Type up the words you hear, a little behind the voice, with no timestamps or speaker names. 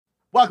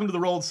Welcome to the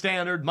Rolled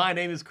Standard. My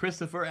name is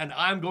Christopher, and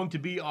I'm going to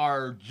be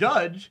our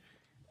judge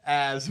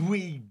as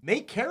we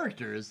make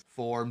characters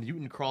for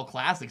Mutant Crawl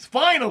Classics.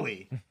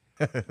 Finally!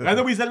 I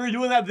know we said we were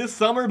doing that this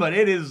summer, but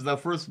it is the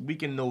first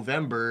week in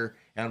November,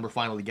 and we're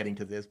finally getting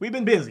to this. We've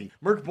been busy.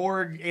 Merc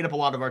Borg ate up a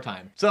lot of our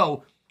time.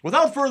 So,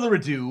 without further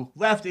ado,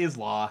 left is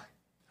Law.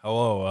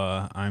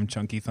 Hello, I'm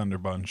Chunky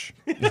Thunderbunch.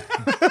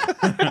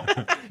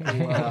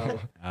 Wow.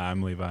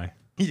 I'm Levi.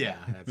 Yeah,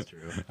 that's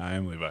true. I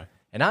am Levi.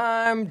 And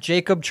I'm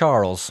Jacob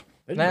Charles.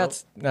 There you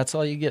That's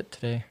all you get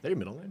today. There's your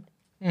middle name.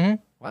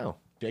 Mm-hmm. Wow.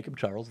 Jacob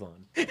Charles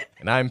Vaughn.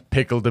 And I'm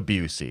Pickle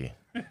Debussy.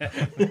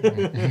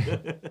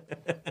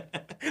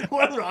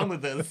 What's wrong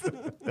with this?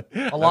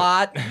 A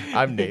lot.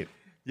 I'm Nate.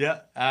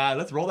 Yeah,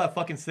 let's roll that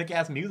fucking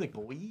sick-ass music,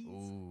 boys.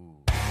 Ooh.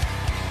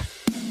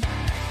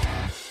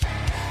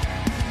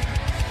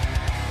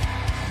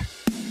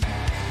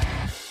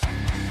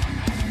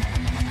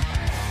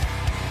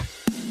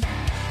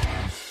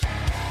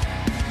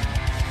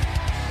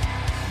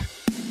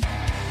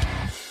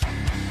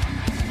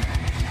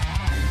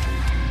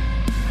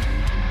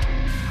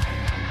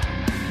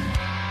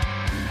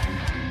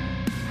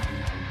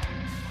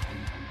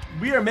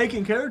 We are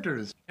making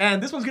characters,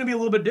 and this one's going to be a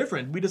little bit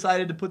different. We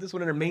decided to put this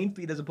one in our main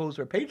feed as opposed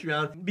to our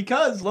Patreon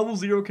because level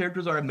 0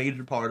 characters are a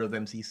major part of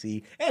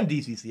MCC and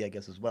DCC, I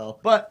guess, as well.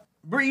 But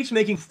we're each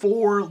making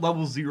 4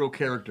 level 0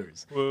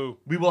 characters. Whoa.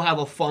 We will have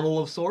a funnel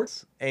of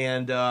sorts,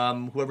 and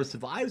whoever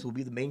survives will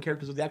be the main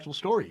characters of the actual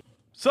story.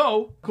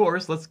 So, of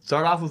course, let's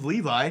start off with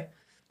Levi.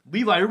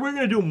 Levi, we're going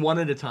to do them one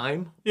at a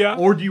time. Yeah.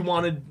 Or do you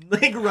want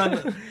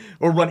to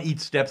run each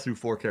step through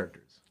 4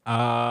 characters?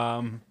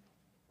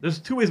 There's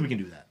 2 ways we can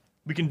do that.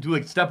 We can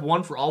do step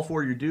 1 for all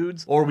 4 of your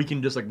dudes, or we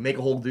can just make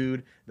a whole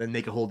dude, then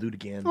make a whole dude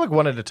again. I feel like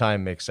one at a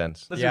time makes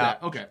sense. Let's do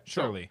that. Okay.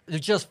 Surely. They're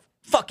just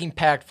fucking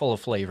packed full of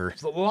flavor.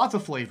 So lots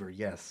of flavor,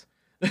 yes.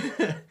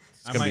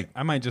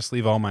 I might just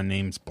leave all my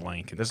names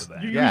blank into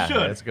that. You Yeah, should.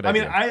 that's a good I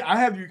mean,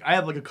 idea. I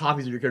have a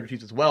copies of your character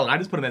sheets as well, and I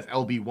just put them as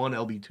LB1,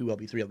 LB2,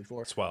 LB3,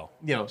 LB4. Swell.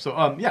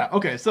 Yeah,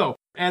 okay, so,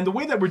 and the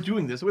way that we're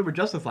doing this, the way we're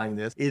justifying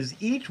this, is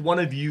each one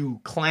of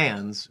you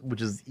clans,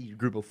 which is each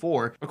group of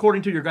 4,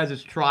 according to your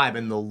guys' tribe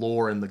and the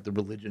lore and the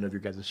religion of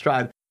your guys'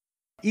 tribe,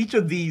 each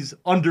of these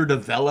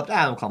underdeveloped,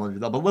 I don't call them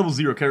underdeveloped, but level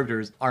 0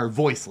 characters are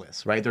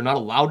voiceless, right? They're not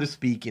allowed to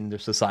speak in their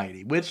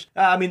society, which,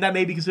 that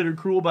may be considered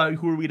cruel, but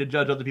who are we to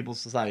judge other people's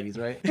societies,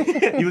 right?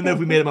 Even though if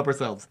we made them up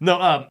ourselves.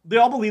 No, they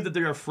all believe that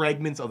they are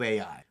fragments of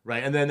AI,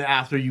 right? And then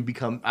after you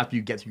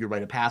get to your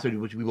rite of passage,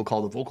 which we will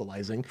call the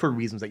vocalizing, for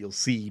reasons that you'll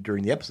see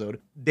during the episode,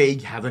 they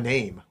have a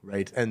name,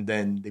 right? And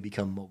then they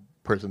become a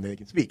person that they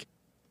can speak.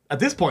 At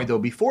this point, though,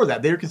 before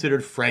that, they're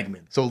considered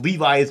fragments. So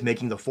Levi is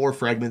making the 4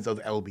 fragments of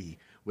LB,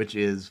 which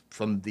is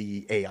from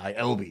the AI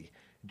LB.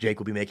 Jake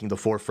will be making the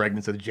 4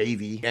 fragments of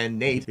JV, and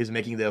Nate is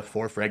making the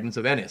 4 fragments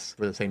of Ennis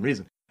for the same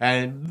reason.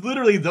 And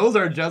literally, those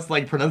are just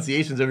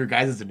pronunciations of your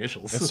guys'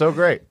 initials. It's so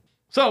great.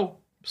 So,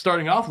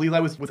 starting off, Levi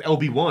with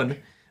LB1,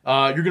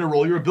 you're going to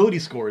roll your ability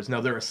scores.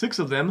 Now, there are 6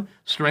 of them: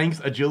 strength,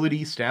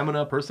 agility,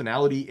 stamina,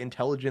 personality,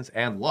 intelligence,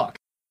 and luck.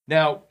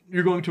 Now,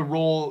 you're going to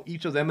roll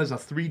each of them as a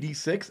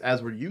 3d6,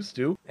 as we're used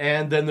to,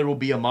 and then there will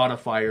be a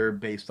modifier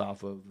based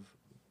off of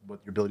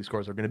what your ability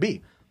scores are going to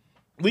be.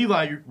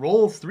 Levi,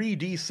 roll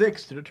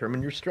 3d6 to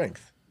determine your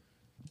strength.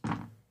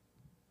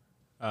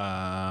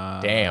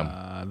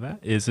 Damn. That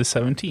is a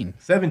 17.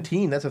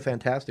 17, that's a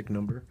fantastic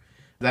number.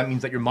 That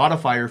means that your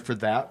modifier for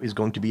that is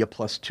going to be a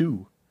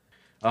 +2.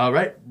 All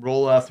right,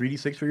 roll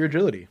 3d6 for your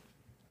agility.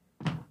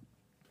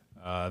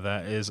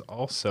 That is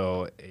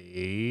also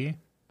a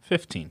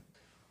 15.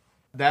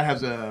 That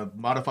has a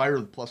modifier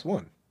of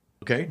 +1.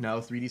 Okay, now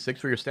 3d6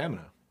 for your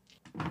stamina.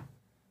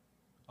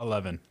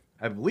 11.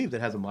 I believe that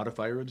has a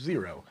modifier of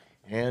 0,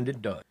 and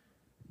it does.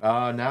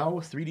 Now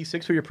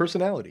 3d6 for your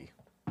personality.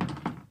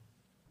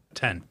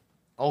 10.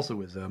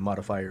 Also is a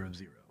modifier of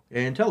 0.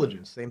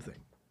 Intelligence, same thing.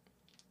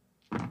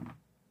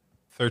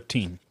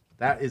 13.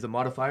 That is a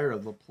modifier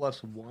of a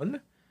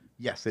 +1.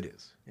 Yes, it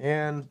is.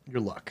 And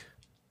your luck.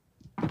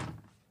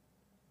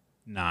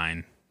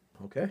 9.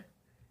 Okay.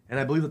 And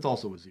I believe that's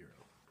also a 0.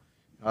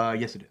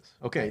 Yes, it is.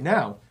 Okay,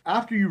 now,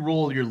 after you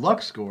roll your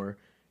luck score,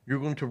 you're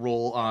going to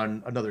roll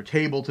on another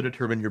table to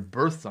determine your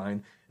birth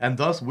sign, and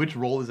thus which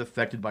roll is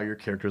affected by your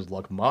character's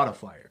luck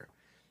modifier.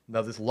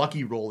 Now, this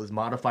lucky roll is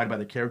modified by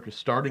the character's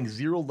starting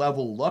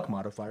 0-level luck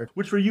modifier,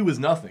 which for you is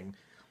nothing,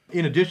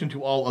 in addition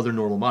to all other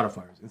normal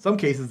modifiers. In some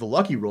cases, the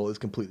lucky roll is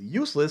completely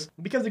useless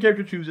because the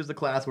character chooses the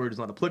class where it is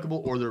not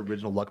applicable or the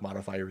original luck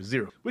modifier is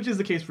 0, which is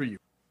the case for you.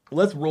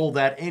 Let's roll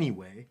that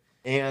anyway,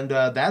 and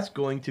that's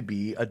going to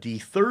be a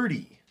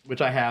D30,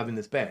 which I have in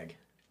this bag.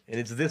 And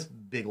it's this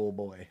big old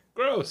boy.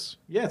 Gross.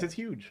 Yes, it's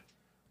huge.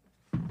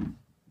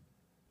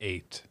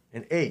 8.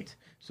 An 8.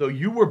 So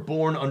you were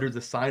born under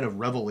the sign of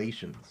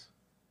Revelations.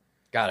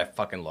 God, I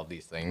fucking love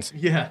these things.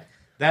 Yeah.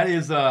 That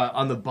is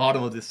on the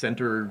bottom of the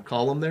center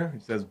column there.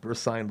 It says birth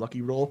sign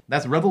lucky roll.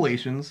 That's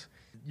Revelations.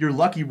 Your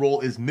lucky roll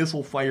is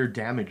missile fire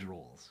damage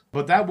rolls.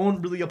 But that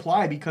won't really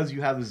apply because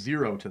you have a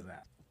 0 to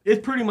that.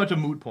 It's pretty much a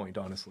moot point,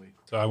 honestly.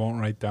 So I won't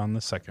write down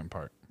the second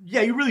part.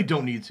 Yeah, you really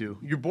don't need to.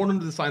 You're born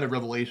under the sign of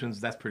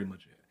Revelations. That's pretty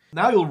much it.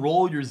 Now you'll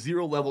roll your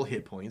 0 level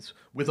hit points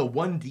with a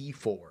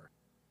 1d4.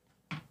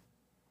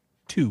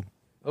 2.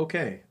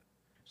 Okay.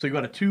 So you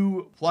got a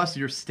 2 plus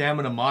your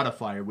stamina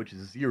modifier, which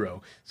is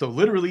 0. So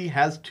literally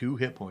has 2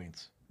 hit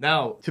points.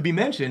 Now, to be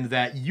mentioned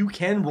that you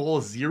can roll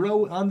a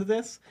 0 onto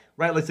this,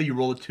 right? Let's say you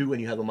roll a 2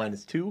 and you have a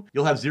 -2.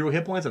 You'll have 0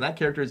 hit points, and that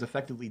character is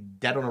effectively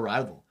dead on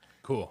arrival.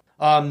 Cool.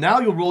 Now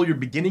you'll roll your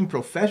beginning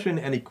profession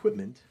and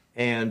equipment,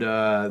 and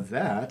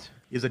that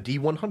is a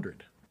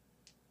D100.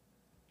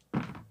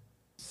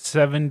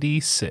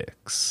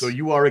 76. So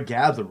you are a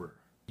gatherer.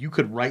 You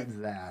could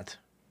write that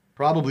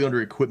probably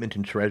under equipment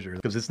and treasure,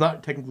 because it's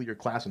not technically your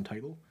class and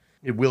title.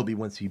 It will be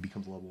once he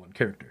becomes a level 1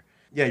 character.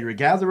 Yeah, you're a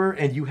gatherer,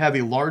 and you have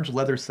a large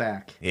leather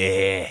sack.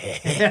 Yeah.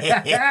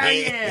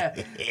 Yeah.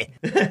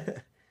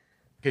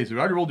 Okay, so you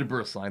already rolled your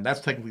birth sign.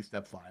 That's technically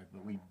step 5,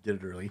 but we did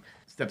it early.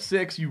 Step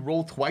 6, you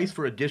roll twice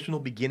for additional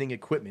beginning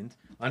equipment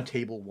on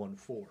table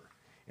 1-4.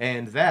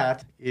 And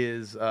that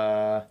is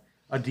a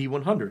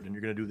D100, and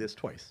you're going to do this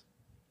twice.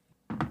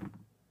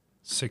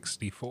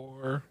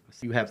 64.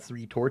 So you have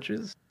 3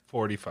 torches.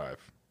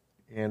 45.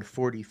 And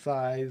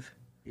 45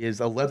 is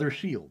a leather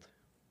shield,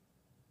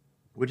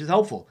 which is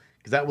helpful,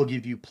 because that will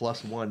give you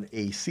 +1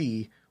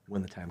 AC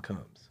when the time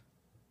comes.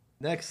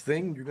 Next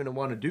thing you're going to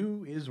want to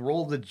do is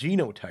roll the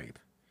genotype.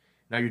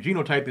 Now, your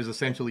genotype is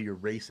essentially your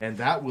race, and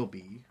that will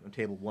be, on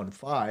table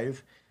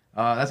 1-5,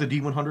 that's a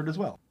D100 as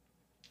well.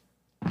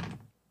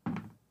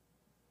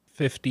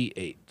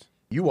 58.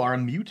 You are a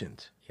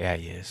mutant. Yeah,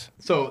 he is.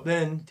 So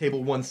then,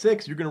 table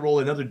 1-6, you're going to roll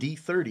another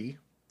D30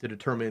 to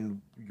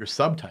determine your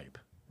subtype.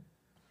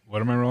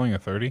 What am I rolling? A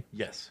 30?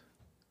 Yes.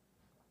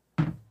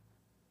 A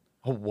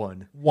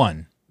 1.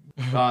 1.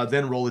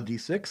 Then roll a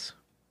D6,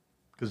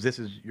 because this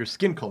is your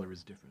skin color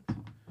is different.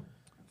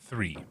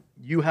 3.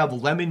 You have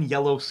lemon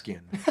yellow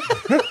skin.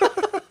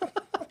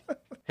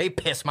 Hey,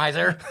 piss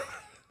miser.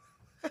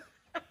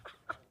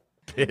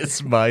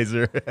 Piss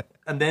miser.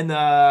 And then,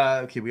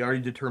 okay, we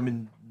already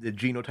determined the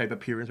genotype,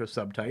 appearance, or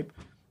subtype.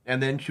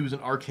 And then choose an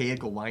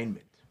archaic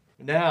alignment.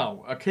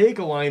 Now, archaic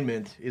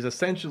alignment is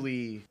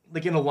essentially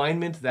like an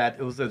alignment that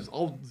it says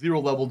all 0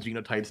 level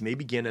genotypes may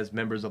begin as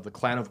members of the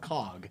clan of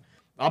Cog.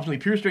 Optionally,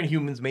 pure strain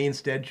humans may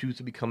instead choose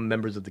to become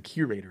members of the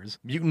Curators.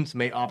 Mutants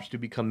may opt to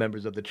become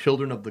members of the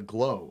Children of the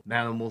Glow.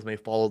 Animals may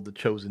follow the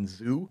Chosen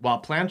Zoo,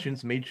 while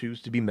Plantians may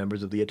choose to be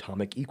members of the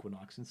Atomic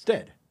Equinox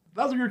instead.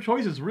 Those are your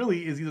choices,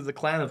 really, is either the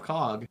Clan of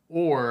Cog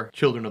or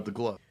Children of the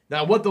Glow.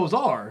 Now, what those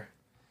are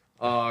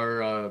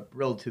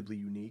relatively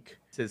unique.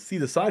 It says, see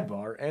the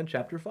sidebar and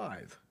Chapter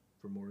 5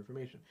 for more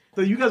information.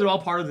 So you guys are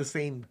all part of the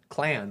same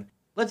clan.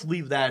 Let's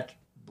leave that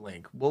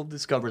blank. We'll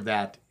discover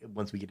that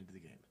once we get into the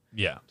game.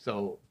 Yeah.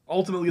 So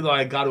ultimately, though,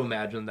 I got to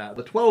imagine that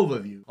the 12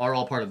 of you are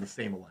all part of the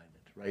same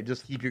alignment, right?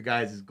 Just keep your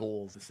guys'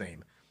 goals the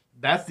same.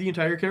 That's the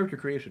entire character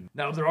creation.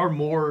 Now, there are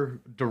more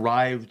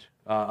derived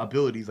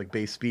abilities like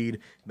base speed,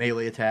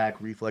 melee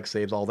attack, reflex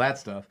saves, all that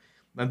stuff.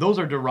 And those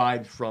are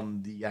derived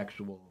from the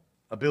actual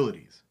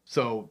abilities.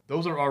 So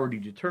those are already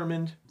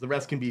determined. The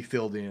rest can be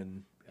filled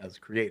in as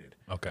created.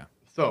 Okay.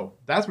 So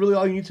that's really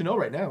all you need to know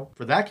right now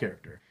for that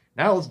character.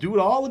 Now let's do it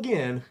all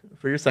again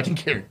for your second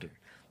character.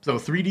 So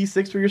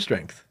 3d6 for your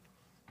strength.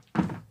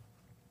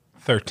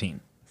 13.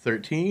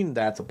 13,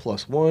 that's a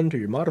 +1 to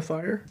your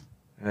modifier.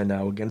 And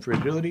now again for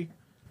agility.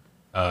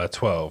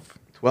 12.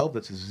 12,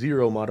 that's a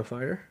 0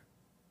 modifier.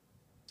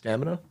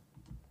 Stamina.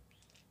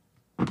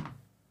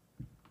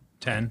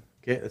 10.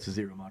 Okay, that's a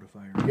 0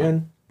 modifier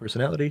again.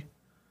 Personality.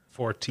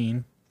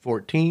 14.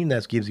 14,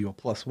 that gives you a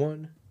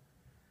 +1.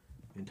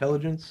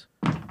 Intelligence.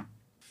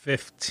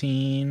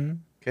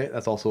 15. Okay,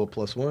 that's also a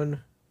 +1.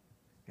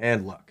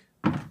 And luck.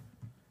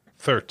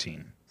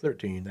 13.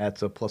 13,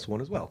 that's a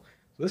 +1 as well.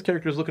 So this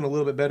character is looking a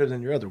little bit better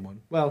than your other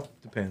one. Well,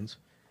 depends.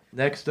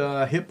 Next,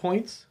 hit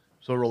points.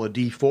 So roll a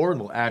d4 and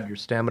we'll add your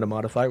stamina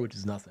modifier, which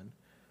is nothing.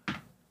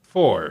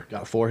 4.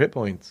 Got 4 hit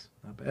points.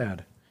 Not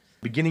bad.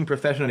 Beginning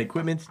profession and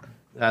equipment,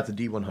 that's a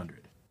d100.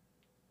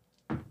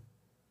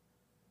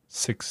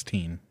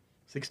 16.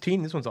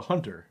 16, this one's a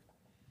hunter.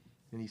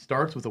 And he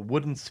starts with a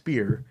wooden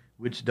spear,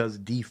 which does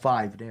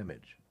d5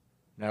 damage.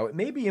 Now, it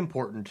may be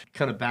important,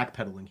 kind of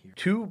backpedaling here,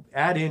 to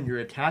add in your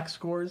attack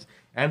scores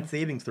and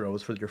saving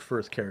throws for your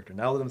first character,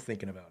 now that I'm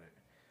thinking about it.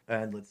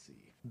 And let's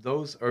see.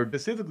 Those are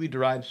specifically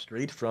derived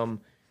straight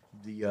from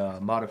the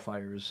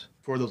modifiers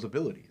for those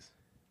abilities.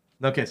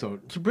 Okay, so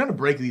we're going to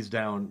break these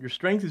down. Your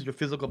strength is your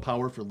physical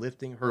power for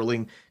lifting,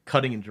 hurling,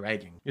 cutting, and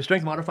dragging. Your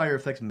strength modifier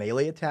affects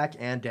melee attack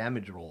and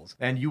damage rolls.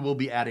 And you will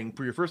be adding,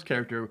 for your first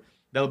character,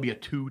 that'll be a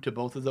 2 to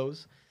both of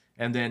those.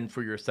 And then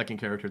for your second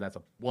character, that's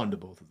a 1 to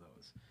both of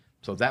those.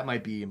 So that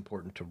might be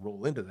important to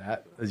roll into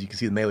that. As you can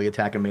see, the melee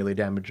attack and melee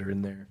damage are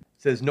in there.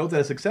 It says, note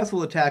that a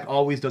successful attack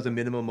always does a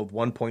minimum of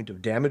 1 point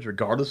of damage,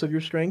 regardless of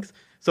your strength.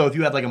 So if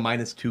you had like a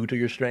 -2 to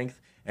your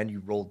strength, and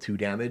you rolled 2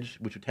 damage,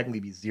 which would technically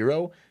be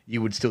 0,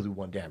 you would still do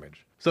 1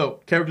 damage.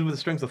 So characters with a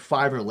strength of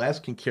 5 or less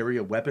can carry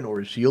a weapon or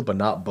a shield, but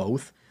not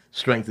both.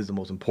 Strength is the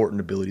most important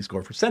ability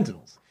score for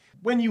Sentinels.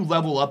 When you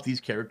level up these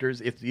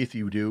characters, if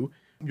you do,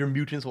 Your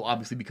mutants will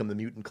obviously become the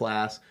mutant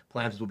class.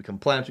 Planters will become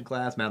planchet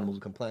class.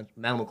 Manimals will become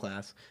mammal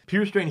class.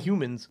 Pure strain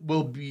humans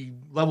will be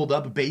leveled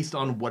up based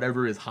on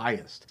whatever is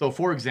highest. So,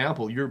 for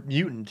example, your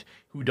mutant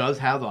who does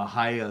have a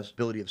highest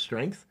ability of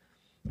strength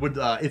would,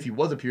 if he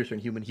was a pure strain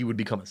human, he would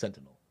become a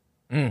sentinel.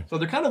 So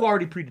they're kind of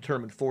already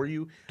predetermined for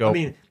you. Dope. I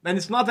mean, and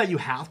it's not that you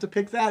have to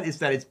pick that. It's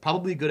that it's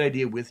probably a good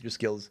idea with your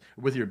skills,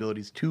 with your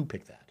abilities to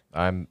pick that.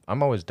 I'm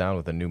always down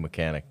with a new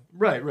mechanic.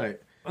 Right.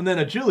 And then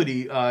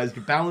agility is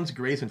your balance,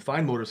 grace, and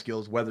fine motor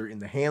skills, whether in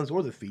the hands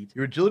or the feet.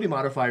 Your agility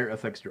modifier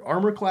affects your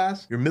armor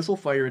class, your missile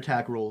fire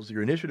attack rolls,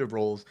 your initiative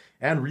rolls,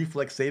 and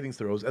reflex savings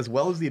throws, as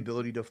well as the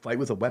ability to fight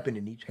with a weapon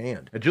in each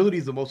hand. Agility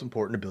is the most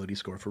important ability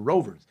score for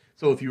rovers.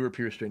 So if you were a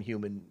pure strain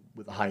human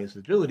with the highest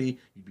agility,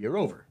 you'd be a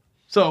rover.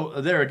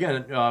 So there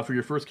again, for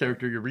your first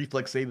character, your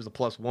reflex save is a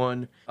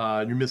 +1,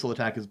 your missile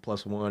attack is a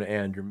 +1,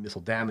 and your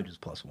missile damage is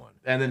 +1.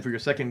 And then for your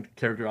second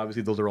character,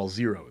 obviously those are all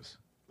zeros.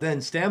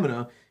 Then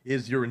stamina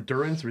is your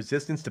endurance,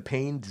 resistance to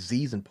pain,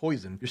 disease, and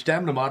poison. Your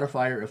stamina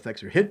modifier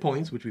affects your hit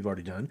points, which we've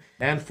already done,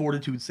 and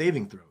fortitude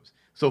saving throws.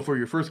 So for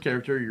your first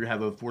character, you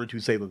have a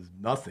fortitude save of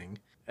nothing,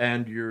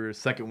 and your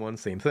second one,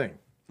 same thing.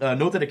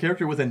 Note that a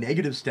character with a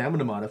negative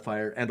stamina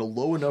modifier and a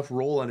low enough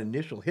roll on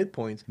initial hit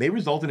points may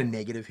result in a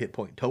negative hit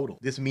point total.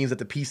 This means that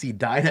the PC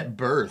died at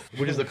birth,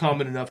 which is a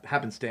common enough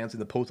happenstance in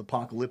the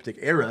post-apocalyptic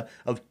era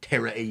of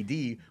Terra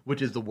AD,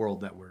 which is the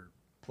world that we're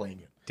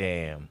playing in.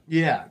 Damn.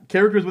 Yeah,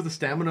 characters with a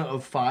stamina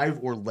of 5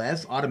 or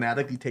less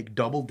automatically take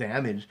double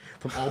damage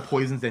from all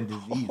poisons and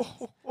diseases.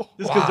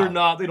 Just because they're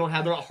not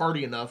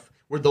hardy enough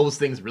where those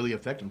things really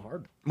affect them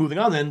hard. Moving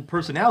on then,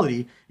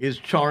 personality is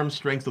charm,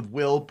 strength of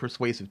will,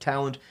 persuasive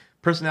talent.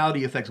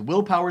 Personality affects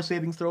willpower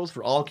saving throws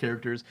for all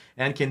characters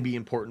and can be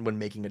important when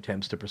making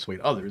attempts to persuade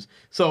others.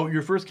 So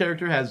your first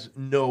character has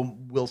no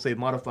will save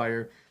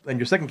modifier, and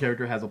your second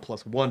character has a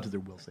 +1 to their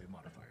will save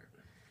modifier.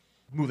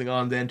 Moving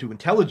on then to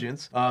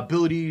intelligence,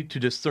 ability to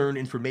discern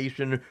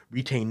information,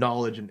 retain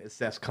knowledge, and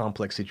assess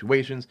complex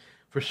situations.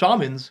 For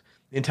shamans,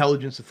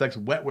 intelligence affects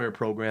wetware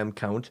program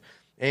count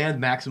and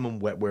maximum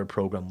wetware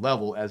program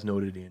level, as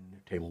noted in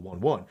Table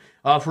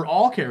 1.1. For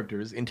all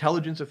characters,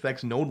 intelligence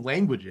affects known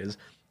languages,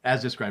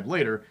 as described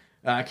later.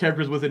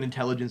 Characters with an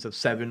intelligence of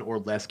 7 or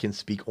less can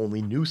speak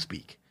only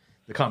Newspeak,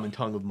 the common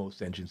tongue of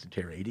most engines in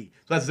Terra AD.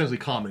 So that's essentially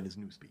common is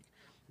Newspeak.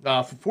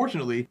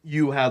 Fortunately,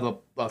 you have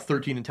a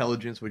 13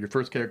 intelligence with your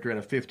first character and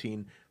a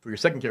 15 for your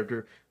second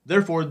character.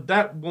 Therefore,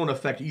 that won't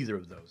affect either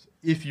of those.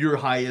 If your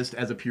highest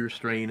as a pure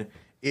strain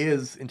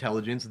is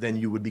intelligence, then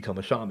you would become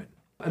a shaman.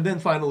 And then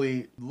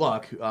finally,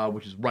 luck,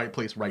 which is right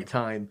place, right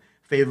time,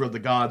 favor of the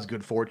gods,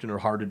 good fortune, or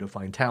hard to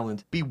find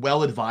talent. Be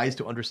well advised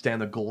to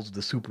understand the goals of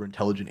the super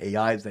intelligent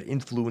AIs that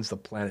influence the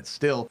planet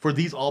still, for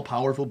these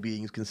all-powerful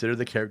beings consider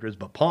the characters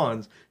but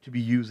pawns to be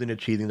used in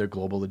achieving their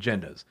global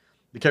agendas.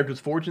 The characters'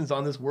 fortunes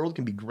on this world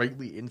can be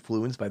greatly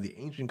influenced by the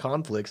ancient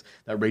conflicts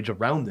that rage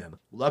around them.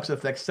 Lux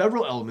affects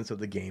several elements of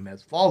the game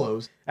as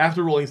follows.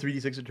 After rolling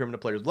 3d6 to determine a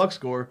player's luck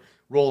score,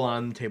 roll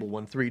on table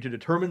 1-3 to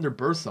determine their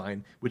birth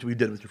sign, which we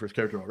did with your first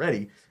character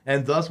already,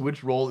 and thus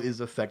which roll is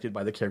affected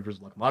by the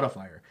character's luck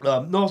modifier.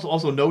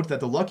 Also note that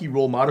the lucky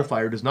roll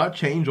modifier does not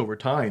change over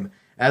time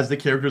as the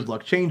character's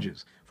luck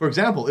changes. For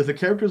example, if a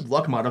character's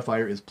luck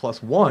modifier is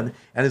 +1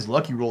 and his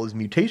lucky roll is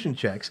mutation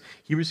checks,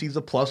 he receives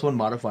a +1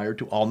 modifier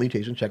to all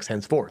mutation checks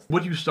henceforth.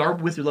 When you start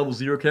with your level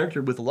 0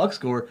 character with a luck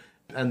score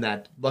and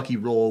that lucky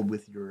roll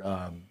with your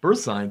birth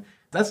sign,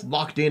 that's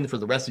locked in for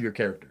the rest of your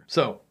character.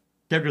 So,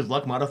 character's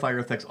luck modifier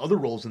affects other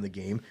rolls in the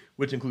game,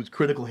 which includes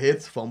critical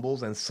hits,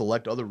 fumbles, and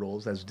select other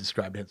rolls as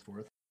described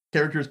henceforth.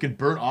 Characters can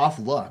burn off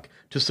luck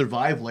to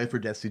survive life or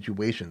death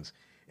situations.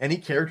 Any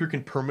character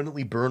can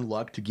permanently burn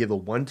luck to give a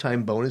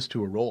one-time bonus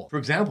to a roll. For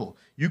example,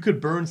 you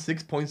could burn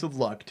 6 points of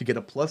luck to get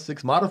a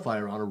 +6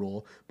 modifier on a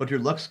roll, but your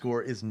luck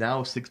score is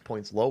now 6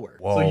 points lower.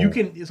 Whoa.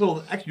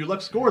 So actually your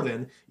luck score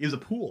then is a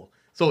pool.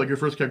 So like your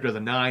first character has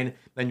a 9,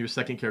 then your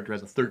second character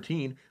has a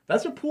 13.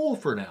 That's a pool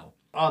for now.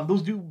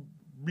 Those do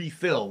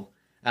refill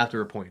after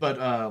a point.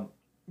 But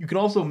you can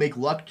also make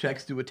luck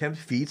checks to attempt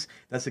feats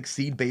that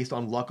succeed based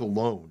on luck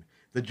alone.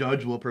 The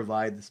judge will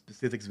provide the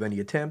specifics of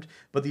any attempt,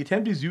 but the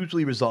attempt is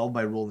usually resolved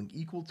by rolling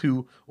equal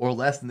to or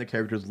less than the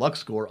character's luck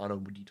score on a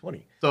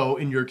d20. So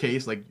in your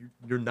case, like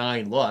your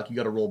 9 luck, you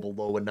got to roll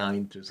below a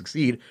 9 to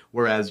succeed,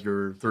 whereas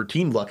your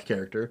 13 luck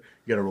character,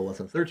 you got to roll less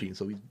than a 13,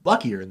 so he's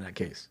luckier in that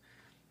case,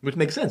 which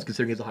makes sense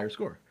considering he has a higher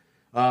score.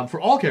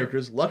 For all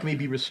characters, luck may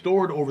be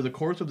restored over the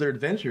course of their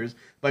adventures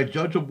by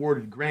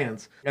judge-awarded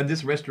grants, and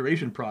this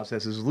restoration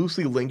process is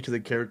loosely linked to the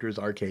character's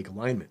archaic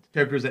alignment.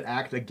 Characters that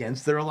act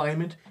against their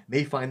alignment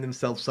may find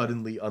themselves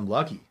suddenly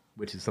unlucky,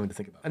 which is something to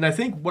think about. And I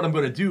think what I'm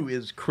going to do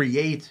is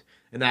create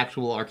an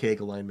actual archaic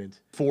alignment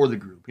for the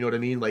group. You know what I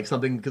mean? Like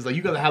something, because like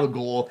you got to have a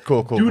goal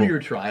to your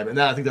tribe, and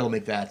I think that'll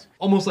make that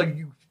almost like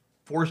you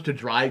forced to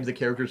drive the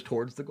characters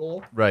towards the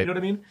goal. Right. You know what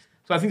I mean?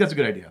 So I think that's a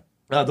good idea.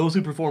 Those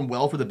who perform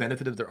well for the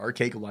benefit of their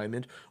archaic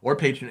alignment or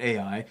patron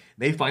AI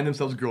may find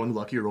themselves growing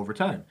luckier over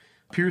time.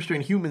 Pure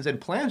strain humans and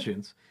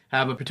planchants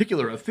have a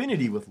particular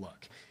affinity with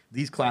luck.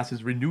 These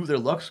classes renew their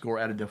luck score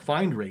at a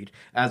defined rate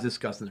as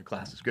discussed in their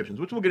class descriptions,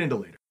 which we'll get into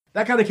later.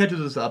 That kind of catches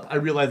us up. I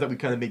realize that we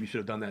kind of maybe should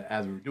have done that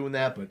as we were doing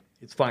that, but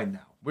it's fine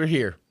now. We're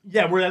here.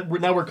 Yeah,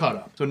 we're caught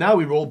up. So now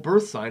we roll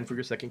birth sign for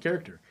your second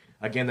character.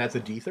 Again, that's a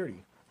D30.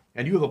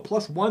 And you have a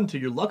 +1 to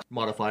your luck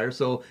modifier,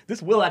 so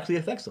this will actually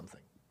affect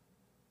something.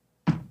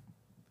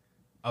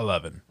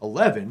 11.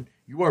 11,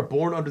 you are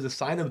born under the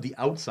sign of the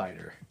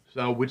outsider,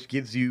 so which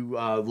gives you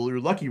your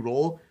lucky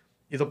roll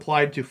is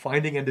applied to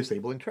finding and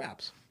disabling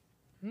traps.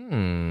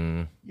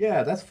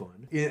 Yeah, that's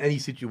fun. In any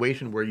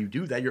situation where you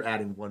do that, you're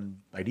adding 1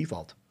 by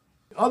default.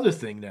 Other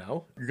thing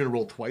now, you're going to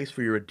roll twice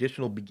for your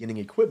additional beginning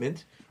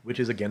equipment, which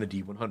is again a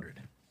D100.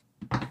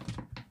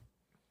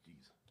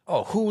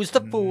 Oh, who's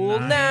the fool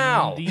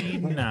now?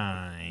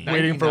 99.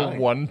 Waiting for 99.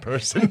 one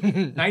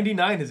person.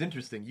 99 is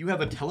interesting. You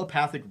have a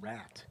telepathic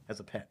rat as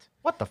a pet.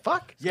 What the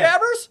fuck? Yeah.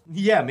 Scabbers?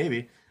 Yeah,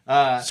 maybe.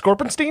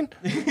 Scorpenstein?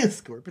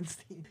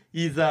 Scorpenstein.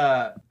 He's,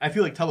 I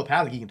feel like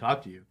telepathic, he can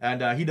talk to you.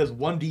 And he does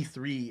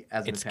 1d3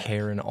 as an It's attack.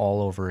 Karen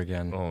all over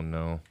again. Oh,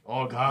 no.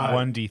 Oh, God.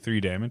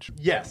 1d3 damage.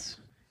 Yes.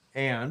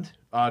 And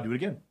do it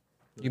again.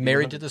 You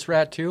married to this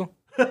rat too?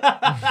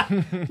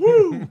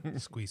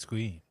 Squeeze,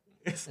 squeeze.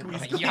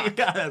 Yeah,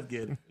 that's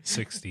good.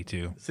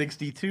 62.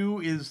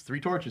 62 is 3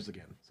 torches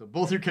again. So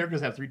both your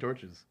characters have 3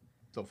 torches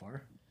so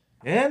far.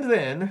 And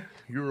then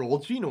your roll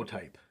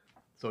genotype.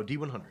 So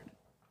D100.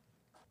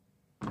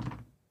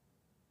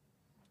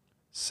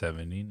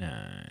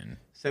 79.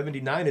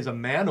 79 is a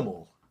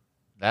manimal.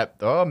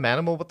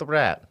 Manimal with the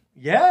rat.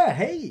 Yeah,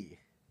 hey.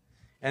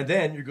 And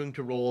then you're going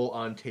to roll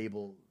on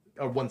table,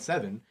 or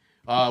 1-7,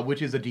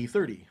 which is a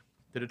D30,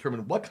 to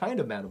determine what kind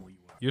of manimal you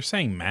are. You're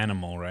saying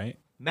manimal, right?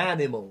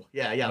 Manimal.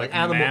 Yeah, Like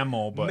animal.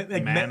 mammal, but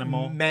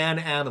manimal?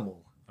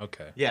 Man-animal.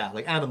 Okay. Yeah,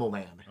 like animal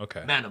man.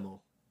 Okay.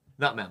 Manimal.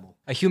 Not mammal.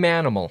 A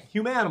humanimal.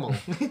 Humanimal.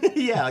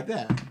 Yeah, like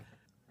that.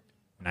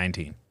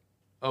 19.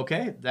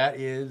 Okay, that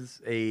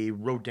is a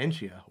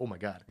rodentia. Oh my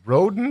god.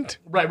 Rodent?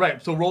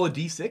 Right. So roll a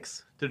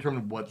d6 to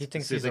determine what He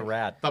thinks he's a specific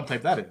rat.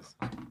 subtype that is.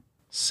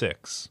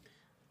 6.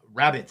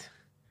 Rabbit.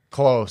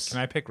 Close. Can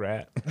I pick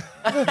rat?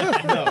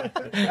 No.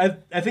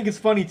 I think it's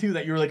funny too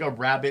that you're like a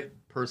rabbit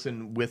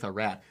person with a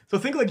rat. So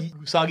think like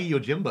Usagi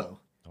Yojimbo,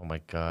 Oh, my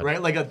God. right?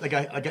 Like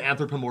an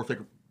anthropomorphic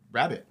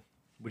rabbit,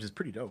 which is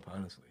pretty dope,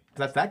 honestly.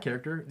 That's that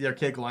character. The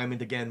archaic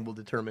alignment again will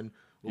determine.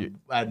 We'll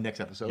add next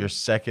episode. Your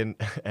second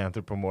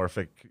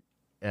anthropomorphic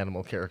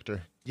animal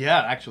character.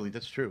 Yeah, actually,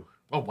 that's true.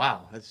 Oh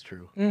wow, that's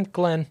true.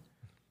 Glenn.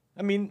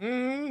 I mean,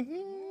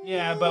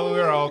 Yeah, but we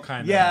were all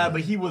kind of. yeah,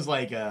 but he was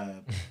like, yeah.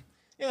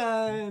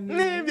 Yeah.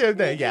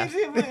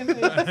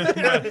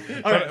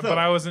 All right, But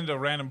I was into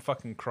random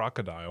fucking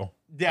crocodile.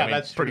 yeah, I mean,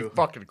 that's pretty true.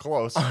 fucking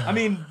close. I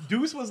mean,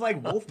 Deuce was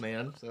like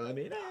Wolfman, so I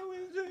mean,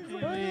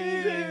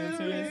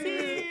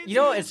 You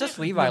know, it's just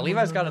Levi.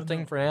 Levi's got a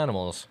thing for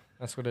animals.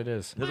 That's what it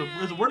is. there's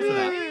a word for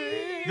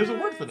that. There's a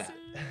word for that.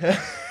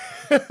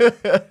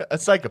 A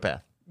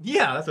psychopath.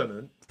 Yeah, that's what I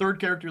mean. Third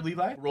character,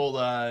 Levi. Roll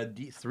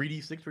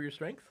 3d6 for your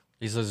strength.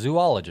 He's a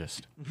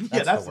zoologist.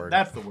 That's the word.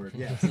 That's the word.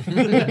 Yes.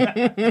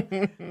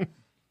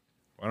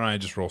 Why don't I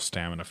just roll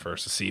stamina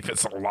first to see if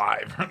it's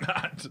alive or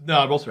not?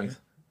 No, roll strength.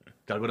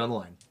 Gotta go down the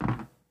line.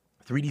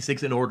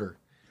 3d6 in order.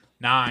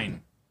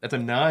 9. That's a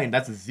 9.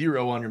 That's a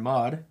 0 on your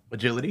mod.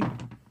 Agility.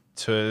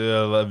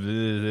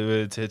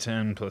 To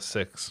 10 plus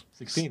 6.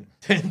 16.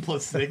 10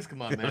 plus 6.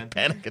 Come on, man.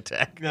 Panic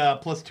attack.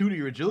 Plus 2 to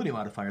your agility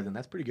modifier, then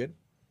that's pretty good.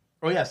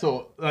 Oh, yeah,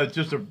 so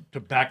just to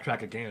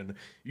backtrack again,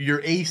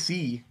 your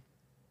AC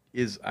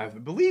is, I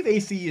believe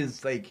AC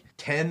is like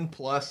 10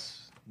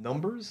 plus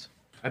numbers,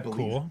 I believe.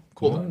 Cool.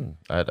 Hold on.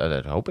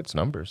 I'd hope it's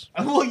numbers.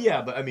 Well,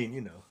 yeah, but I mean,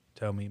 you know.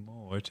 Tell me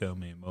more, tell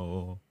me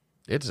more.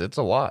 It's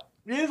a lot.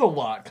 It is a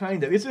lot,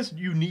 kind of. It's just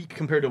unique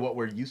compared to what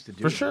we're used to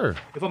doing. For sure.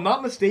 If I'm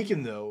not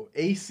mistaken, though,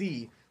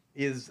 AC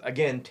is,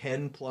 again,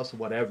 10 plus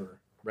whatever,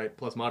 right?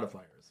 Plus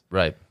modifiers.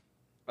 Right.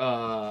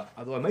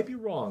 Although I might be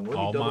wrong. Let me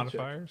All double check.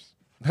 modifiers?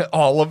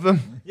 All of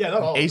them? Yeah,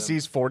 not all of them.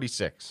 AC's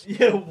 46.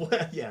 Yeah,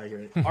 yeah,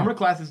 you're right. Armor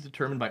class is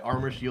determined by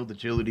armor, shield,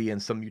 agility,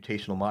 and some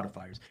mutational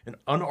modifiers. An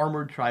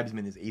unarmored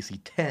tribesman is AC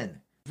 10.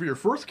 For your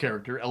first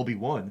character,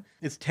 LB1,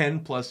 it's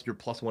 10 plus your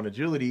plus 1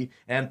 agility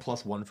and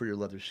plus 1 for your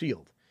leather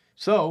shield.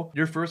 So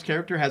your first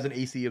character has an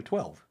AC of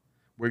 12,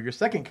 where your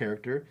second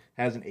character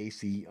has an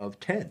AC of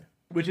 10,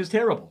 which is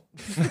terrible.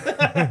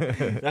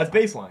 That's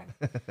baseline.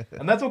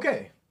 And that's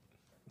okay.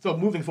 So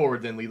moving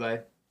forward then, Levi.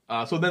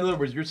 So then in other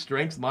words, your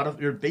strengths,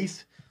 your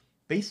base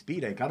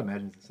speed, I gotta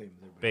imagine it's the same as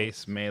everybody.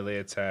 Base, melee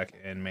attack,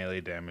 and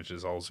melee damage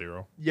is all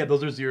 0. Yeah,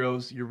 those are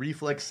zeros. Your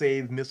reflex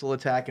save, missile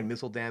attack, and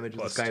missile damage.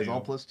 Plus This guy is 2.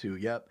 all plus 2.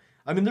 Yep.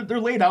 I mean, they're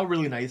laid out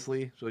really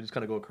nicely, so I just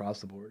kind of go across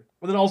the board.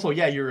 But then also,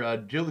 yeah, your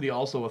agility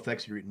also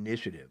affects your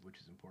initiative, which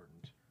is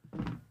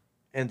important.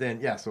 And then,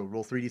 yeah, so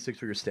roll 3d6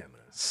 for your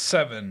stamina.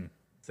 7.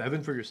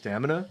 7 for your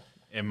stamina.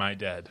 Am I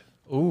dead?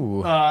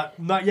 Ooh.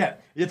 Not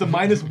yet. It's a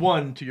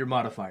 -1 to your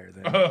modifier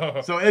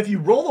then. So if you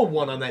roll a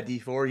 1 on that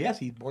d4, yes,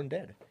 he's born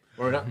dead.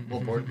 Or not, well,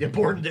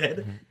 born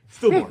dead.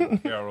 Still born.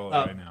 Yeah, I'll roll it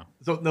right now.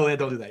 So, no,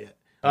 don't do that yet.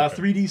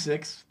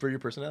 3d6 for your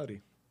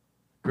personality.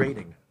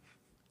 Grading.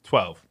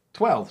 12.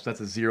 12, so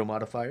that's a 0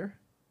 modifier.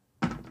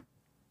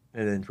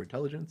 And then for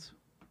intelligence,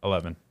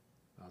 11.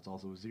 that's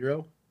also a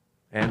 0.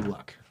 And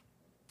luck.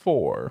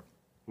 4.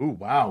 Ooh,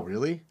 wow,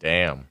 really?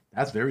 Damn.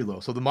 That's very low.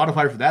 So the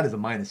modifier for that is a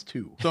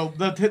 -2. So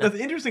the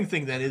interesting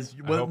thing then is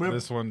I hope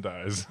this one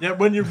dies. yeah,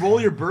 when you roll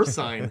your birth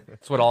sign,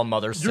 That's what all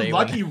mothers your say.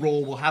 lucky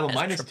roll will have a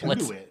 -2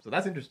 triplets. to it. So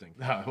that's interesting.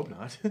 No, I hope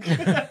not.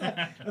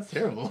 That's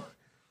terrible.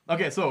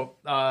 Okay, so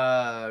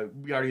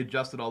we already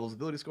adjusted all those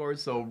ability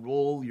scores. So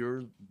roll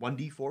your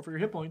 1d4 for your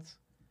hit points.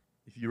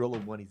 If you roll a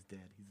 1, he's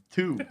dead. He's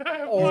 2. He's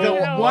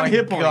got 1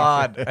 hit point.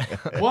 God.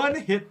 1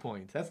 hit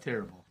point. That's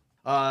terrible.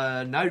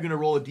 Now you're going to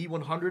roll a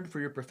d100 for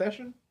your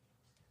profession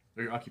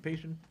or your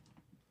occupation.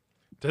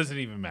 Doesn't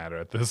even matter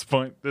at this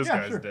point. This Yeah,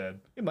 guy's sure.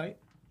 dead. It might.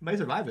 You might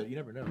survive it. You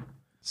never know.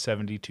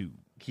 72.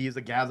 He is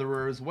a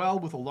gatherer as well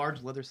with a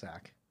large leather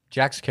sack.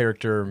 Jack's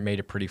character made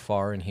it pretty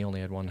far, and he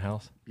only had 1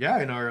 health.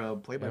 Yeah, in our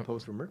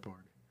play-by-post for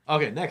Merkborg.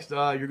 Okay, next,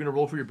 you're going to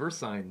roll for your birth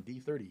sign,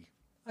 D30.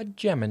 A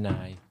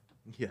Gemini.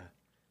 Yeah.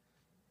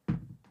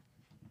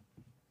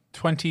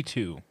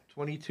 22.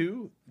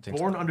 22,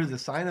 born under the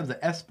sign of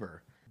the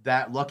Esper.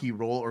 That lucky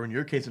roll, or in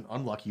your case, an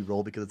unlucky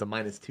roll, because it's a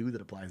 -2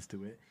 that applies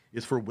to it,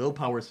 is for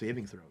willpower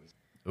saving throws.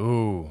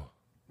 Ooh,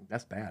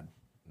 That's bad.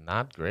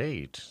 not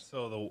great.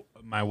 So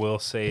my will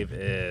save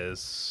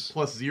is...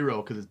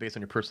 +0, because it's based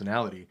on your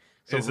personality.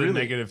 So is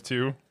really, it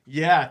 -2?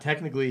 Yeah,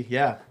 technically,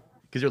 yeah.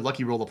 Because your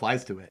lucky roll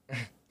applies to it.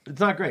 It's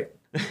not great.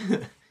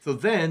 So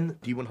then,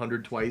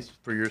 D100 twice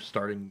for your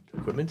starting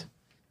equipment.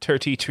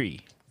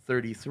 33.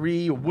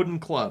 33, wooden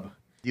club.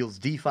 Deals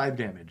D5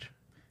 damage.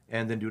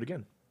 And then do it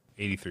again.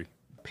 83.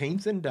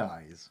 Paints and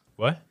dies.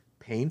 What?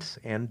 Paints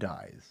and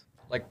dies.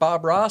 Like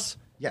Bob Ross?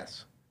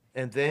 Yes.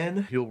 And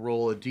then you'll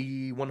roll a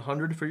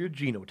D100 for your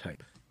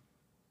genotype.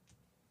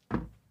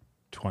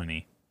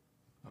 20.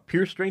 A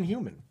pure strain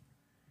human.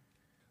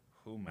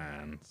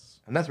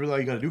 Humans. And that's really all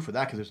you got to do for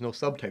that because there's no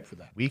subtype for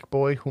that. Weak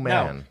boy, who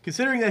Now, man?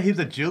 considering that his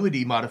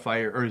agility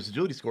modifier or his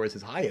agility score is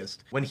his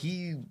highest, when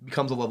he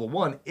becomes a level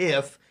 1,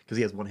 because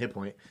he has 1 hit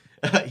point,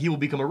 he will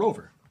become a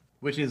rover,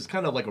 which is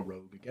kind of like a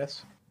rogue, I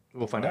guess.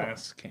 We'll find out.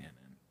 Glass cannon.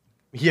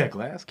 Yeah,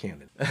 glass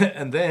cannon.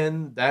 And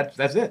then that's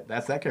it.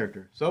 That's that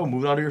character. So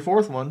moving on to your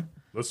 4th one.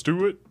 Let's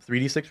do it.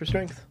 3d6 for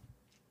strength.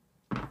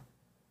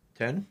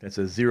 10. That's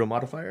a 0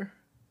 modifier.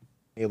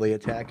 Melee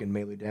attack and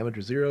melee damage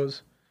are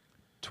 0s.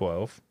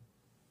 12.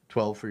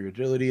 12 for your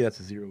agility. That's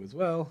a 0 as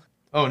well.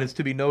 Oh, and it's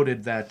to be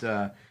noted that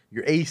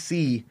your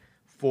AC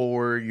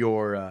for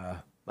your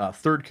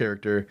 3rd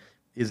character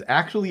is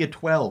actually a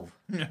 12.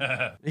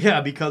 Yeah,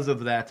 because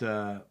of that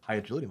high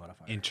agility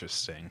modifier.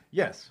 Interesting.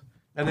 Yes.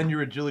 And then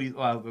your agility,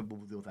 we'll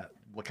deal with that.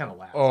 What kind of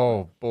last?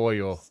 Oh, boy,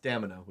 you're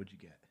Stamina, what'd you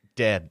get?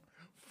 dead.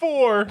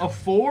 4. A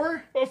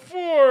 4? A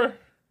 4.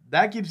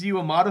 That gives you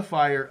a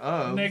modifier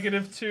of...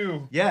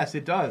 -2. Yes,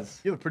 it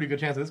does. You have a pretty good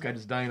chance of this guy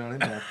just dying on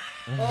impact.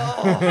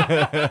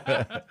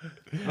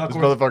 This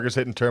motherfucker's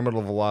hitting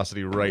terminal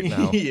velocity right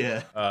now.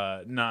 Yeah.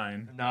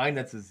 9. 9,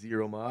 that's a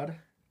 0 mod.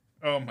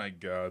 Oh my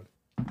god.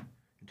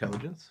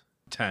 Intelligence.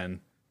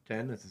 10.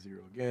 10, that's a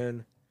 0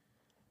 again.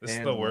 This is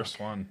And the worst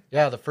one.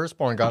 Yeah, the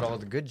firstborn got all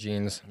the good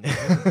genes.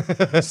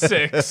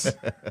 6.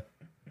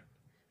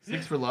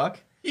 6 for luck.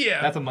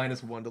 Yeah. That's a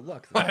 -1 to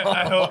luck.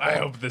 I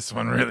hope this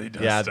one really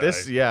does Yeah, die.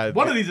 this, yeah.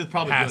 One of these is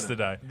probably has to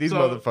gonna. die. These So,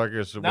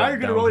 motherfuckers. Now you're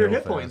going to roll your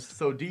hit downhill points. fast.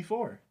 So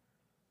D4.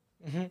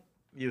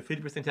 You have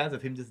 50% chance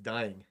of him just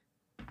dying.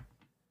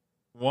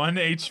 1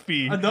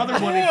 HP. Another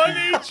 1 1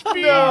 HP.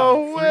 HP.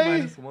 No Three way.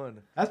 minus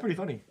 1. That's pretty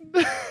funny.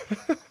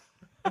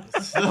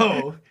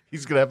 So,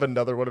 He's gonna have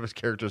another one of his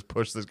characters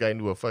push this guy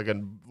into a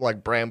fucking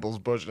like brambles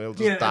bush, and he'll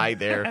just die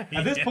there.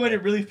 at this point,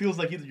 it really feels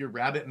like either your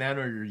rabbit man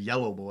or your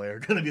yellow boy are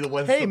going to be the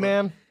ones. Hey to-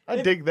 man,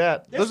 I dig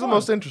that. it's Those are the fun.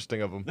 most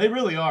interesting of them. They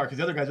really are, because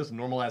the other guy's just a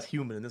normal ass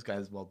human, and this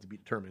guy's, well, to be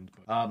determined.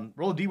 But,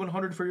 roll a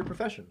D100 for your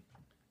profession.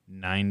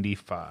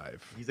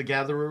 95. He's a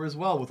gatherer as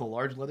well, with a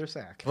large leather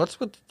sack. What's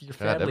with your God,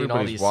 family and all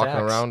everybody's these walking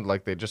sacks? around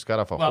like they just got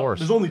off a Well, horse.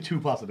 there's only 2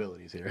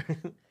 possibilities here: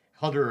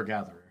 hunter or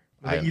gatherer.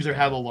 I They either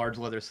have a large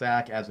leather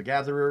sack as a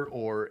gatherer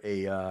or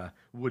a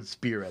wood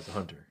spear as a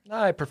hunter.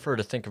 I prefer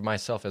to think of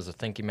myself as a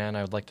thinky man,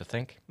 I would like to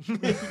think.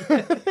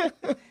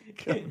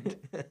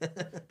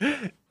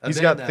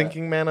 He's got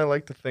thinking man. I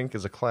like to think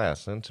is a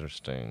class.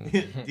 Interesting.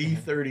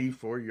 D30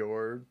 for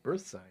your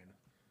birth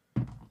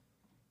sign.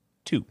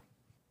 2.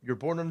 You're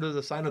born under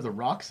the sign of the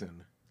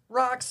Roxen,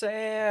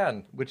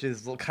 Roxanne! which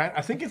is kind.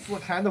 I think it's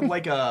kind of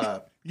like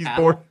a. He's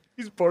apple. born.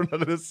 He's born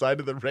under the side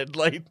of the red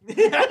light.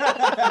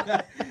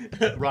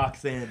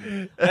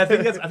 Roxanne. I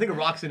think a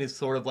Roxanne is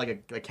sort of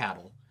like a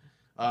cattle.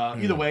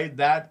 Either way,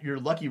 that your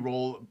lucky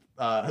roll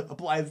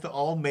applies to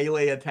all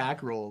melee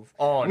attack rolls,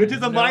 which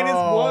is a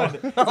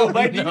 -1. So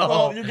by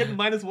default, you're getting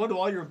 -1 to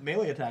all your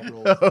melee attack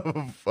rolls.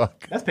 Oh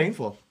fuck! That's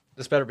painful.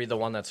 This better be the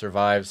one that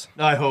survives.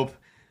 I hope.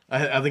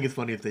 I think it's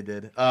funny if they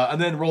did.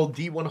 And then roll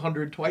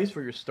D100 twice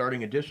for your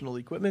starting additional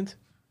equipment.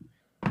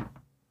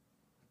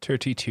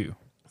 32.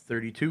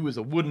 32 is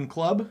a wooden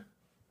club.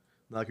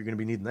 Not like you're going to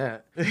be needing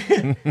that.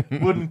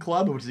 Wooden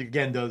club, which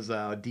again does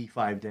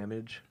D5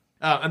 damage.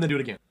 And then do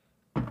it again.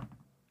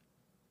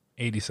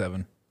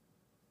 87.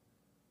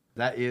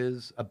 That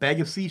is a bag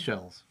of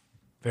seashells.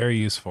 Very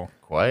useful.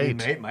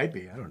 Quite. It might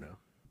be. I don't know.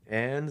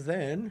 And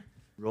then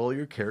roll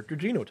your character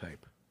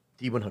genotype.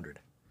 D100.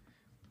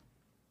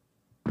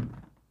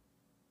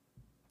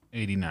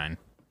 89.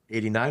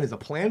 89 is a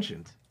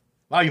planchant.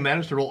 Wow, you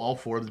managed to roll all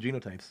 4 of the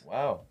genotypes.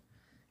 Wow.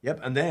 Yep,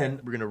 and then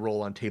we're going to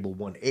roll on table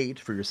 1-8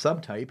 for your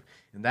subtype,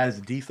 and that is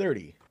a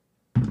D30.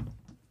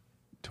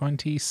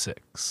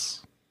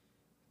 26.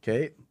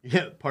 Okay,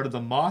 yeah, part of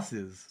the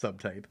moss's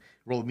subtype.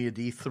 Roll me a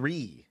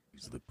D3.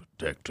 He's the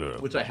protector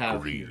of Which I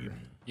have here.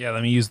 Yeah,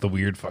 let me use the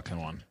weird fucking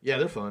one. Yeah,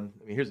 they're fun.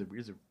 I mean, that's a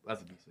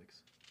D6.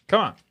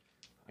 Come on.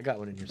 I got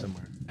one in here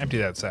somewhere. Empty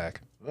that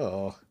sack.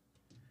 Oh,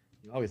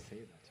 you always say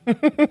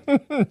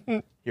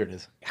that. Here it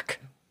is. Yuck.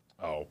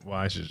 Oh, well,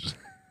 I should just...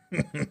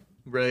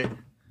 Right.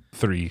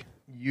 3.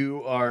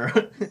 You are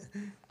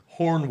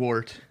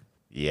hornwort,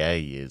 Yeah,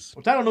 he is.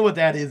 which I don't know what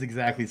that is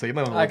exactly, so you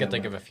might want to I can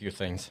think of a few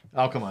things.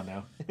 Oh, come on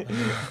now.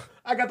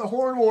 I got the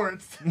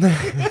hornworts.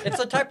 It's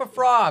a type of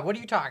frog. What are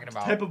you talking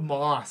about? Type of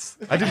moss.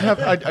 I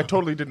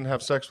totally didn't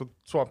have sex with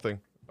Swamp Thing.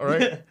 All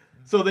right.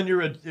 So then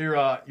your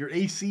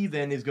AC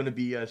then is going to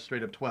be a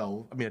straight up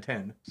 12. I mean a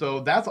 10. So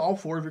that's all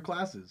 4 of your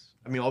classes.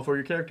 I mean all 4 of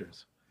your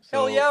characters.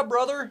 Hell So yeah,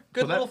 brother.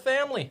 Good so that- little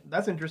family.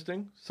 That's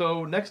interesting.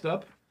 So next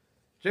up,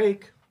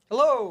 Jake,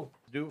 Hello.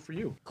 do it for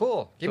you.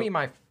 Cool. Give me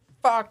my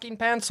fucking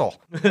pencil.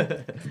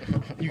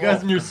 You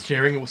guys, and you're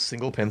sharing a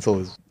single pencil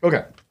is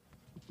okay.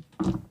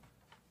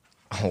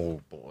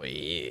 Oh,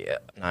 boy.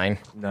 9.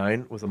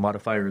 9 with a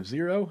modifier of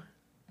 0.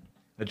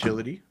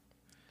 Agility.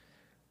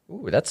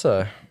 Ooh, that's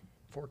a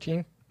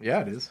 14.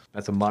 Yeah, it is.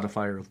 That's a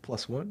modifier of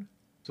 +1.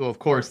 So of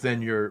course,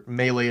 then your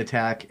melee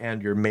attack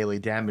and your melee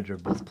damage are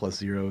both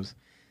 +0s.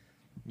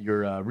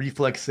 Your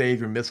reflex save,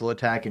 your missile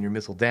attack, and your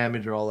missile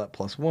damage are all at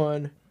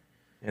 +1.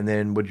 And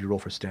then what'd you roll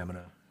for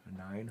stamina? A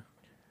 9.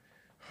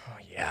 Oh,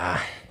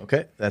 yeah.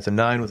 Okay, that's a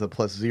 9 with a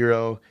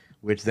 +0,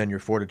 which then your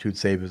fortitude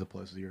save is a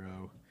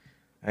 +0.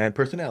 And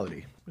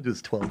personality. We'll do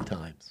this 12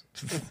 times.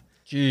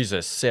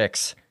 Jesus,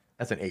 6.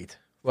 That's an 8.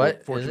 What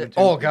is Fortitude it? too.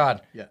 Oh,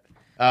 God. Yeah.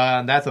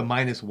 And that's a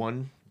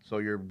 -1. So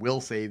your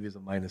will save is a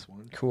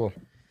 -1. Cool.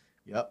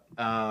 Yep.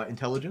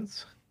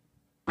 Intelligence.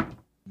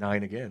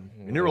 9 again.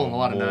 And you're rolling a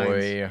lot of 9s.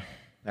 Boy.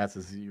 That's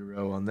a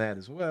 0 on that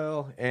as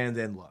well. And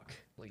then luck.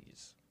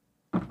 Please.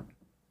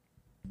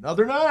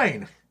 Another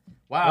 9.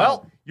 Wow.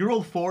 Well- you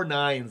rolled 4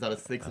 9s out of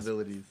 6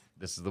 abilities.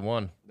 This is the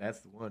one. That's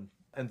the one.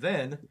 And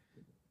then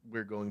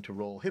we're going to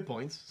roll hit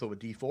points. So a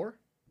D4.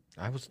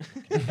 I was...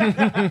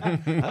 I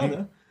don't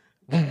know.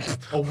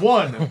 A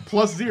 1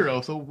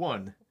 +0, so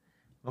 1.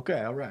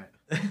 Okay, all right.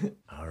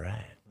 All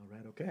right. All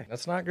right, okay.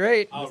 That's not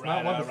great. All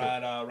right.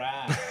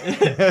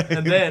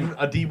 And then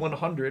a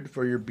D100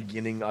 for your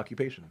beginning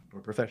occupation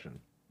or profession.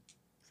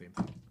 Same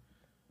thing.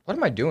 What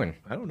am I doing?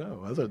 I don't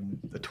know. Those are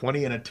a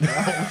 20 and a 12.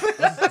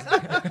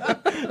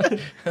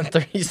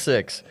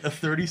 36. A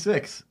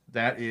 36.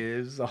 That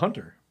is a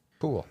hunter.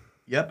 Cool.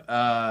 Yep.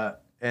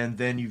 And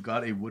then you've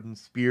got a wood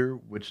spear,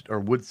 which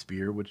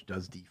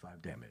does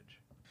D5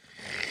 damage.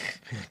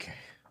 Okay.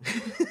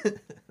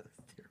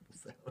 Terrible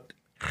sound.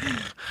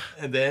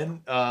 And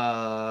then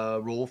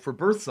roll for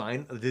birth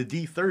sign, the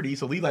D30.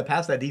 So Levi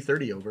passed that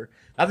D30 over.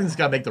 I think it's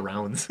got to make the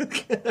rounds.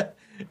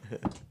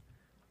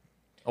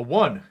 A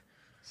 1.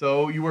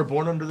 So you were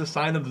born under the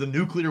sign of the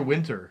nuclear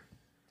winter,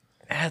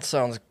 That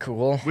sounds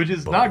cool. which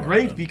is not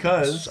great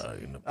because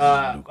it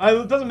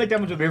doesn't make that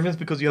much of a difference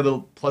because you have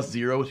the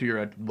 +0 to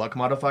your luck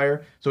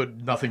modifier, so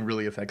nothing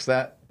really affects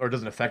that, or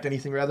doesn't affect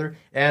anything rather.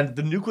 And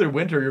the nuclear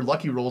winter, your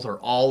lucky rolls are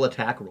all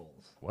attack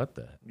rolls. What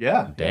the?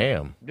 Yeah.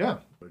 Damn. Yeah.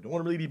 But don't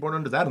want to really be born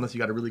under that unless you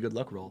got a really good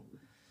luck roll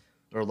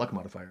or a luck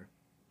modifier.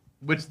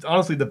 Which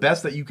honestly, the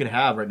best that you can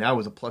have right now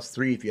is a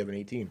 +3 if you have an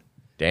 18.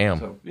 Damn.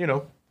 So,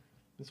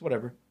 it's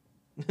whatever.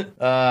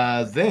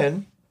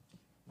 Then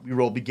we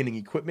roll beginning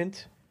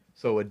equipment.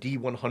 So a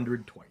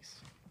D100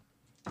 twice.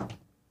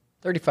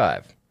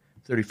 35.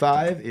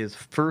 35 is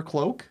fur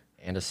cloak.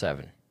 And a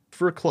 7.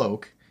 Fur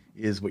cloak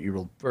is what you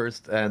rolled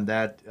first, and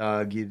that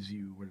gives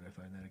you, where did I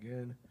find that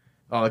again?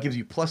 Oh, it gives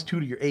you +2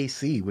 to your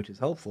AC, which is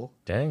helpful.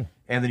 Dang.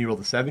 And then you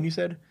rolled a 7, you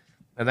said?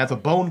 And that's a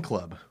bone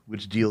club,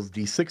 which deals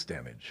D6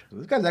 damage. So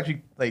this guy's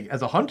actually,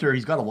 as a hunter,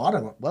 he's got a lot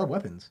of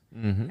weapons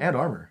and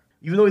armor.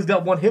 Even though he's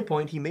got 1 hit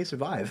point, he may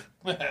survive.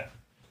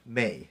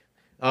 May.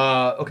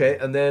 Okay,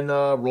 and then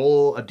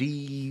roll a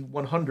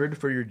D100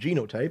 for your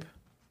genotype.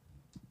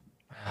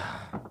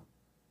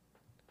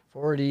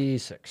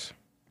 46.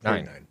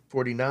 9.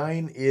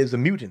 49 is a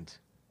mutant.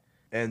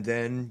 And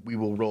then we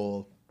will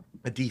roll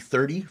a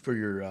D30 for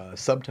your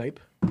subtype.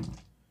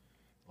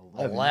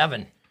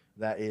 11.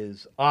 That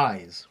is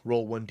eyes.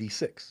 Roll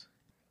 1d6.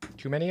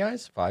 Too many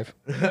eyes? 5.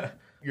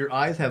 Your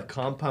eyes have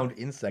compound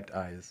insect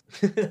eyes.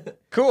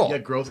 Cool. Yeah,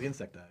 gross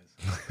insect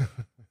eyes.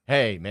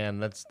 Hey, man,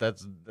 that's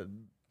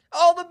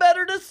All the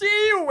better to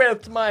see you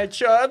with, my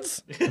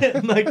chuds.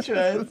 Like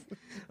Chaz.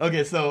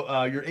 Okay,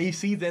 so your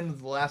AC then,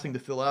 the last thing to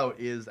fill out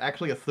is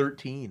actually a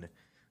 13.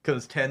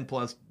 Because 10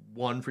 plus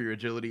 1 for your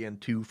agility and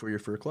 2 for your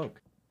fur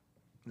cloak.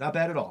 Not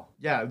bad at all.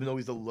 Yeah, even though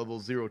he's a level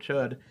 0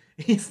 chud,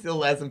 he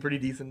still has some pretty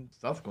decent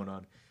stuff going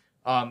on.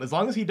 As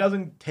long as he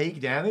doesn't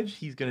take damage,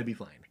 he's going to be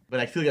fine. But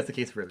I feel like that's the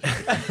case for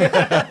everybody.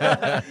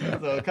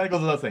 So it kind of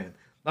goes without saying.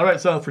 All right,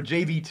 so for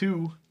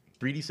JV2,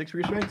 3d6 for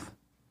your strength.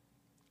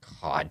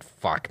 God,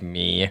 fuck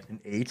me.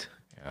 An 8.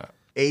 Yeah,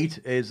 8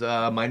 is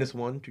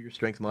 -1 to your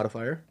strength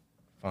modifier.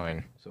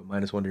 fine. So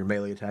 -1 to your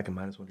melee attack and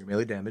 -1 to your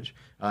melee damage.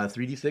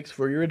 3d6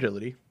 for your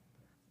agility.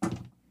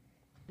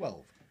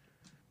 12.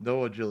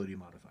 No agility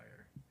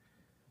modifier.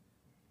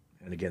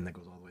 And again, that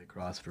goes all the way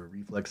across for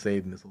reflex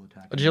save, missile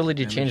attack.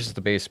 Agility damage. changes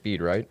the base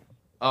speed, right?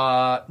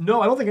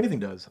 No, I don't think anything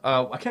does.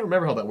 I can't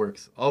remember how that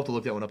works. I'll have to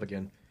look that one up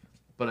again.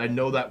 But I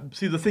know that.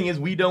 See, the thing is,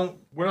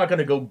 we're not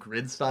gonna go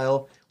grid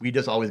style. We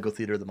just always go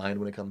theater of the mind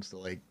when it comes to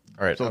like.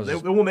 All right. So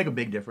it will make a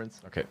big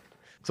difference. Okay.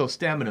 So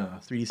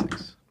stamina,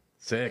 3d6.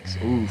 6.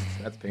 Oof,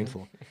 that's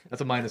painful.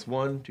 That's a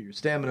 -1 to your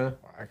stamina,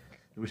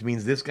 which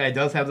means this guy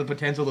does have the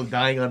potential of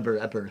dying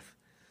at birth.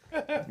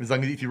 As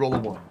long as if you roll a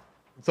 1.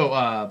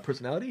 So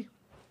personality,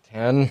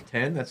 10.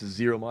 10. That's a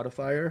 0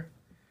 modifier,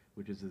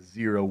 which is a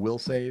 0 will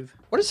save.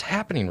 What is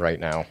happening right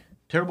now?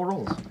 Terrible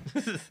rolls.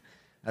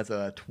 That's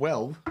a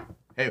 12.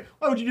 Hey,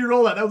 why would you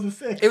roll that? That was a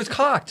 6. It was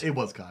cocked. It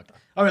was cocked.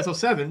 All right, so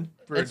 7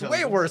 for It's way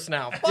intelligence. worse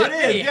now. Fuck It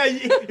is. me. Yeah,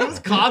 it was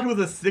cocked with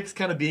a 6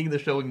 kind of being the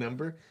showing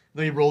number.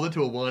 Then he rolled it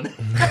to a 1.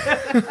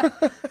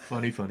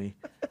 Funny.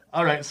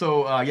 All right,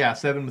 so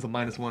 7 with a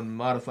 -1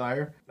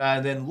 modifier,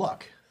 and then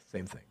luck,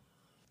 same thing.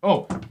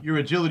 Oh, your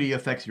agility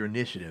affects your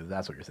initiative.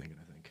 That's what you're thinking,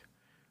 I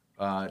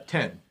think.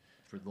 10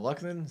 for the luck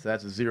then. So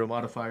that's a 0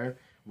 modifier,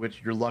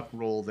 which your luck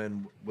roll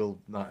then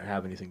will not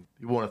have anything.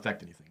 It won't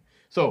affect anything.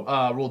 So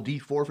roll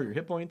D4 for your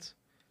hit points.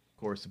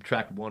 Of course,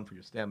 subtract 1 for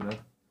your stamina.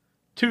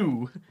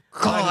 2.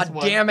 God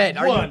 -1, damn it.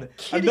 Are 1. you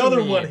kidding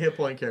Another me? 1 hit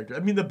point character. I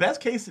mean, the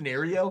best case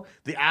scenario,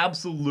 the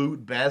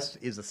absolute best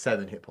is a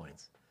 7 hit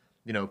points.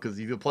 You know, because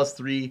you have a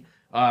 +3,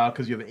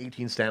 because you have an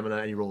 18 stamina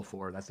and you roll a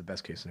 4. That's the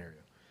best case scenario.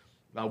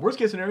 Worst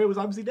case scenario was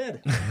obviously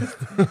dead.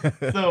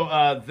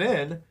 So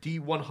then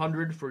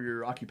D100 for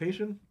your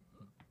occupation.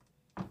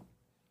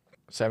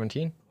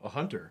 17. A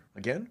hunter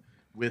again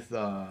with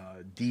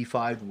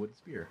D5 wood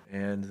spear,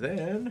 and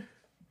then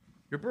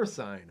your birth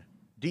sign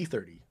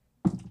D30.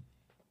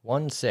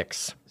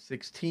 1-6.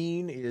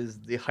 16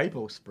 is the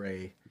hypo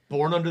spray.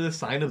 Born under the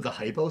sign of the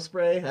hypo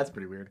spray. That's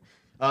pretty weird.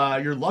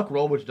 Your luck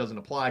roll, which doesn't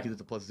apply because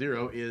it's a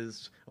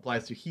 +0,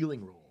 applies to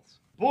healing rolls.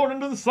 Born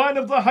under the sign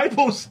of the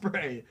hypo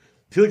spray.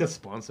 I feel like it's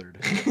sponsored.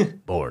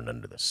 Born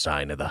under the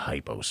sign of the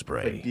hypo Like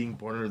spray. being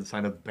born under the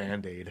sign of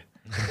Band-Aid.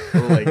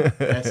 Or like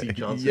Bessie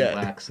Johnson Yeah,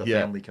 Wax, a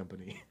yeah. family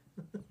company.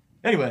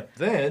 Anyway,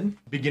 then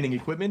beginning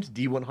equipment,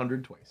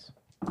 D100 twice.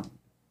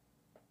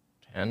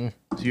 10.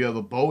 So you have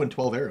a bow and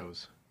 12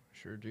 arrows.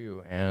 Sure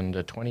do. And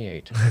a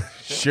 28.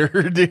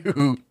 Sure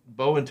do.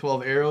 Bow and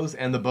 12 arrows,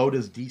 and the bow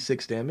does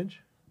D6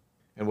 damage.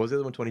 And what was the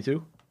other one,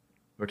 22?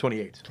 Or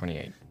 28?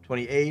 28.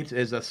 28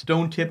 is a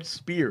stone-tipped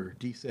spear,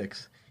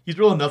 D6. He's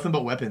rolling nothing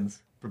but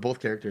weapons for both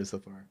characters so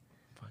far.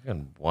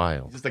 Fucking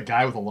wild. He's just a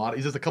guy with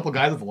he's just a couple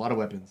guys with a lot of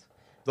weapons.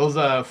 Those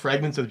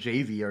fragments of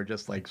JV are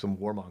just like some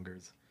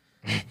warmongers.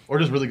 Or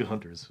just really good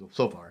hunters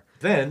so far.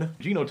 Then,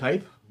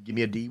 genotype, give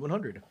me a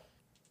D100.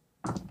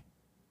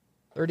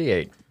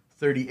 38.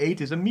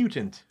 38 is a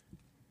mutant.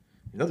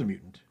 Another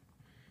mutant.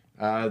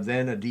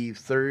 Then a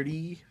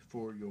D30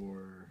 for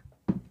your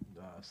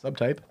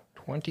subtype.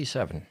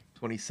 27.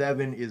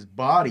 27 is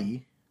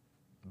body.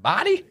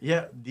 Body?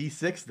 Yeah,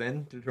 D6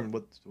 then to determine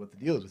what the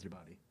deal is with your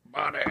body.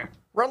 Body.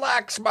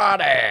 Relax,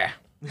 body.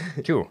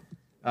 2.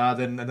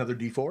 Then another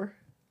D4.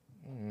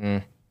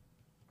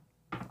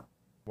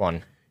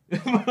 1.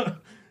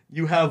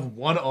 You have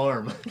one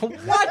arm.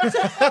 What?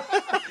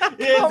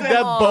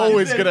 That bow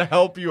is going to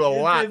help you a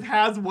lot. It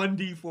has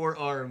 1d4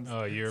 arms.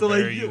 Oh, you're so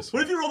very like, useful.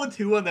 what if you roll a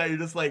 2 on that? You're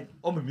just like,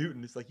 oh, I'm a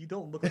mutant. It's like, you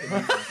don't look like a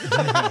mutant.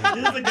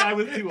 You're just a guy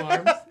with 2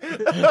 arms.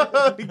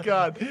 Oh, my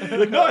God. You're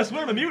like, no, I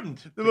swear I'm a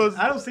mutant.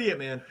 I don't see it,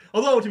 man.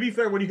 Although, to be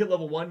fair, when you hit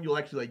level 1, you'll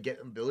actually like get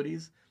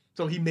abilities.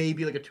 So he may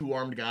be like a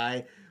 2-armed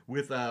guy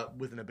with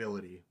an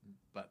ability.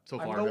 But so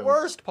far, I'm the no.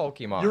 worst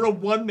Pokemon. You're a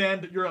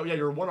one-man. You're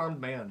a one-armed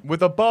man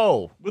With a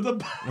bow. with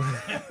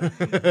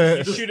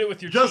a. You shoot it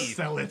with your Just teeth.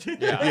 sell it.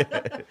 Yeah.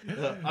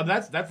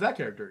 That's that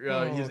character.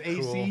 His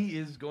cool. AC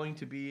is going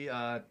to be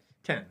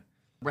 10.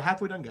 We're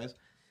halfway done, guys.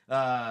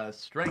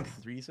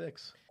 Strength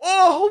 3d6.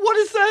 Oh, what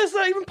is that? Is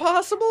that even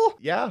possible?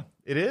 Yeah,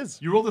 it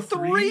is. You rolled a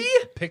 3.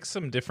 Pick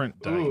some different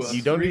Ooh, dice. a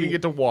You don't 3. even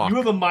get to walk. You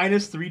have a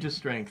 -3 to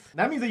strength.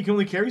 That means that you can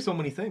only carry so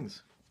many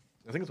things.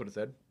 I think that's what it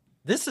said.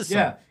 This is some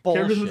Yeah,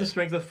 characters with a bullshit.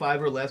 strength of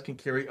 5 or less can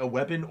carry a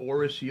weapon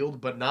or a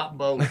shield, but not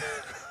both.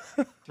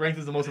 Strength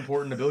is the most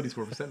important ability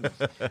score for Sentinels.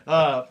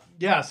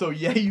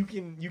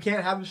 You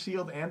can't have a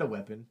shield and a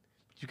weapon,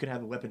 but you can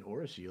have a weapon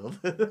or a shield.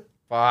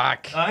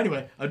 Fuck.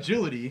 Anyway,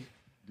 agility.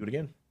 Do it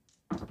again.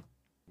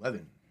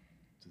 11.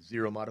 It's a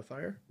 0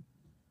 modifier.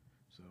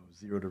 So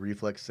 0 to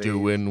reflex save.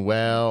 Doing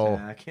well.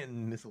 Attack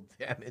and missile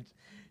damage.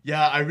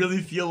 Yeah, I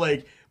really feel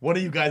like one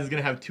of you guys is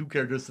going to have 2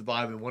 characters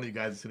survive, and one of you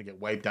guys is going to get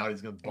wiped out.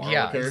 He's going to borrow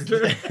a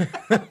character.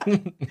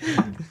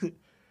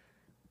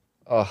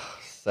 Oh,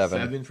 7.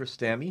 7 for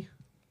Stammy.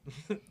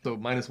 So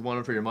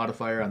 -1 for your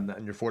modifier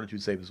on your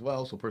fortitude save as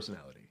well. So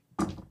personality.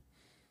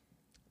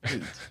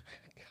 8.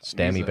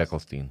 Stammy Jesus.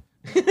 Beckelstein.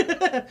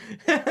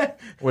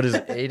 What is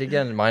 8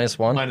 again?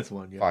 -1?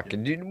 -1. Yeah.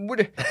 Fucking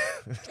dude.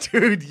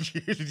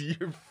 Dude,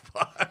 you're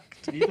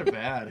fucked. These are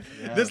bad.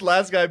 Yeah. This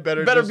last guy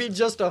better Better just be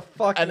just a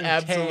fucking an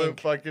absolute tank.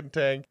 fucking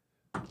tank.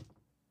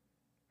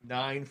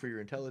 9 for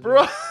your intelligence.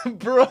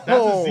 Bro. That's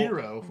a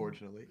 0,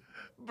 fortunately.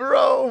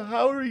 Bro,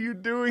 how are you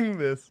doing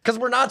this? Because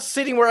we're not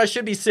sitting where I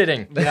should be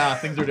sitting. Yeah,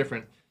 things are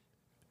different.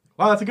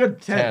 Wow, that's a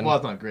good 10. 10. Well,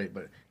 it's not great,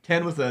 but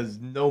 10 with a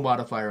no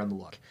modifier on the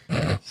luck.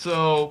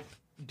 So,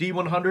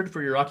 D100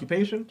 for your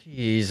occupation.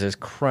 Jesus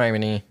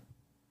criminy.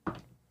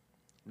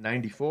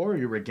 94,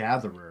 you're a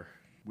gatherer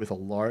with a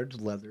large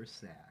leather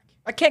sack.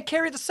 I can't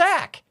carry the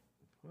sack.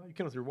 Well, you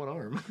can with your one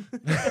arm.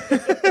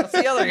 That's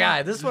the other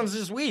guy. This one's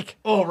just weak.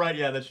 Oh, right,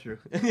 yeah, that's true.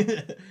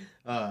 Yeah,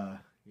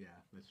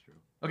 that's true.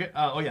 Okay,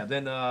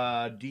 then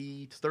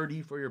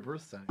D30 for your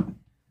birth sign.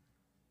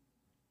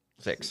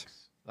 6.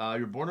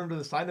 You're born under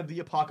the sign of the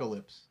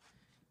apocalypse.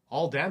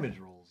 All damage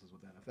rolls is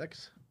what that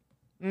affects.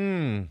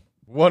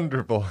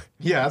 Wonderful.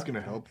 Yeah, that's going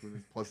to help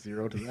with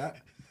 +0 to that.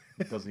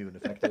 It doesn't even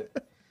affect it.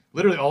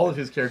 Literally, all of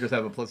his characters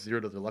have a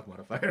 +0 to their luck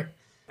modifier.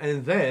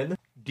 And then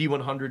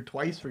D100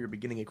 twice for your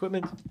beginning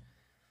equipment.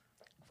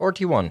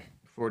 41.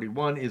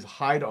 41 is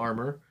hide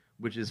armor,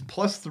 which is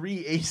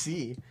 +3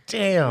 AC.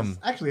 Damn. It's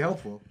actually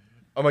helpful.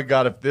 Oh my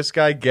god, if this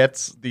guy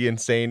gets the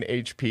insane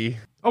HP.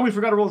 Oh, we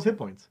forgot to roll his hit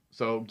points.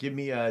 So give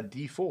me a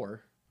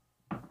D4.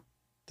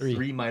 3.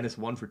 3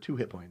 -1 for 2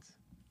 hit points.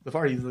 So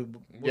far, he's the most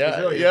Yeah,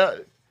 resilient. yeah.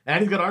 And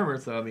he's got armor,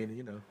 so I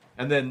mean,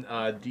 And then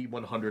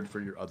D100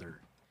 for your other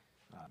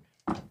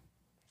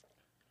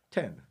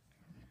 10.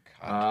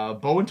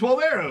 Bow and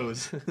 12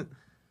 arrows.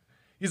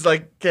 He's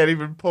like, can't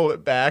even pull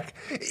it back.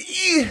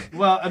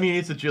 Well, I mean,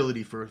 it's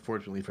agility,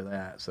 fortunately, for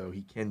that, so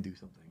he can do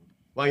something.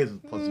 Well, he has a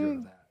 +0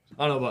 to that.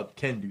 I don't know about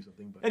can do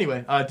something, but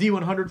anyway,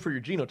 D100 for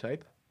your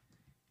genotype.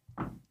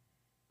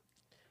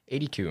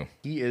 82.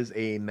 He is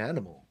a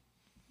manimal.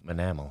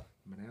 Manimal.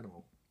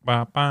 Manimal.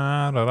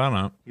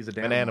 Ba-ba-da-da-da. He's a An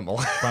damn animal.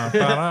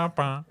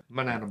 Ba-ba-da-ba.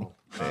 Manimal.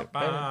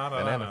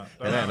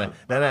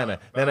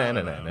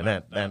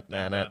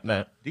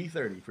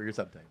 D30 for your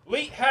subtype.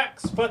 Wheat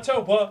hacks for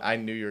Topa. I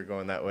knew you were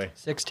going that way.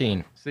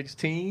 16.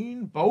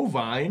 16,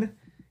 bovine.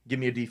 Give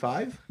me a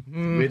D5,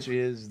 which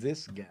is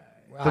this guy.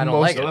 I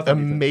don't like So it. that's what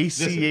you think.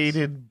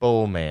 Emaciated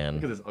bull Look at man.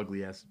 this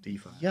ugly ass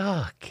D5.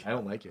 Yuck. I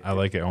don't like it. I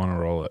like it. I want to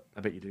roll it.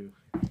 I bet you do.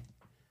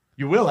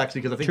 You will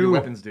actually, because I think your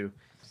weapons do.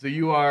 So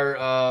you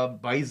are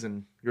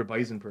bison. You're a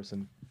bison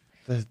person.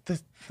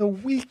 The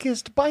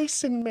weakest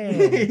bison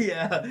man.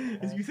 Yeah.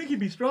 You think he'd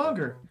be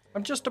stronger.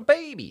 I'm just a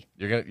baby.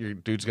 Your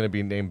dude's gonna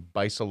be named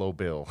Bisolo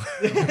Bill.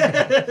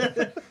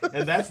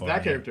 And that's that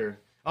Funny. character.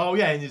 Oh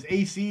yeah, and his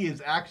AC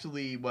is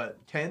actually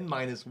what 10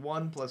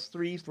 -1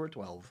 +3 for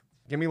 12.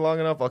 Give me long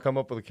enough, I'll come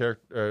up with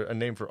a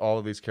name for all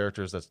of these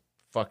characters that's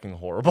fucking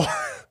horrible.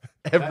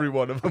 Every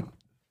one of them.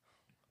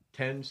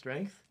 10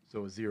 strength,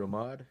 so a 0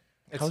 mod.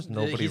 How's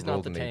nobody he's not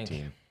rolled the an tank.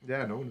 18?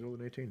 Yeah, no one's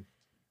rolling 18.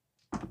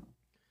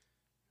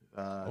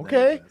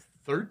 Okay. That is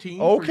 13.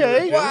 For your Okay.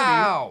 agility.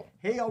 Wow.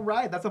 Hey, all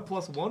right, that's a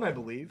 +1, I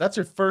believe. That's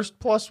your first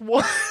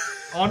 +1.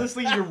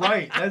 Honestly, you're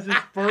right. That's his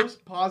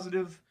first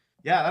positive.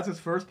 Yeah, that's his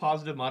first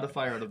positive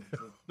modifier out of.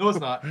 No, it's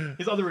not.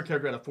 His other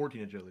character had a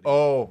 14 agility.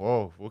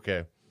 Oh,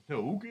 okay.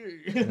 Okay.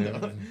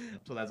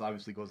 So that's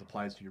obviously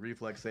applies to your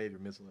reflex save,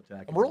 your missile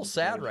attack. I'm real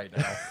sad right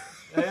now.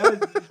 Yeah, his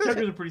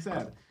characters are pretty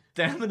sad.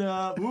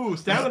 Stamina. Ooh,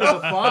 stamina's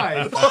a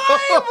 5.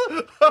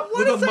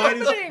 What is With a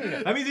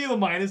happening? That means you have a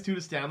 -2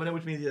 to stamina,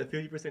 which means you have a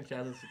 50%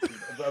 chance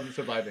of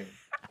surviving.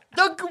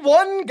 The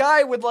one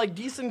guy with like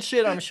decent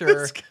shit, I'm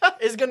sure,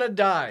 is gonna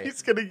die.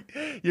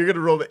 You're gonna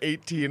roll the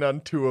 18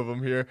 on 2 of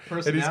them here, and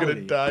he's gonna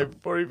Personality. die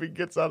before he even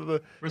gets out of the.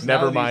 Personality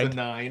Never is mind. a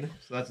 9,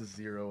 so that's a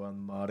 0 on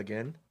mod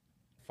again.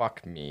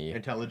 Fuck me.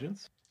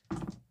 Intelligence.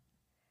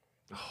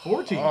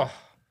 14.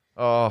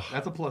 Oh,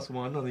 That's a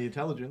 +1 on the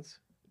intelligence.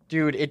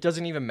 Dude, it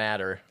doesn't even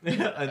matter.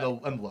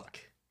 and luck.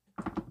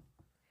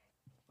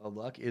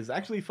 Luck is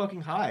actually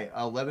fucking high.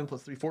 11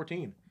 + 3,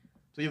 14.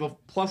 So you have a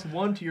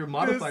 +1 to your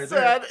modifier there.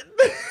 sad.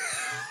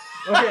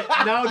 Okay,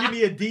 now give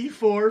me a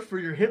D4 for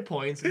your hit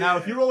points. Now,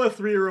 if you roll a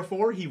 3 or a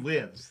 4, he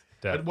lives.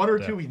 Death, At 1 or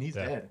death, 2, he's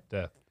death,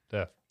 dead.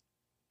 Death.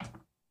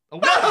 A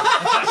 1! So,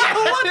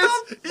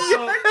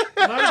 might as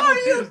well Are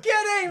you just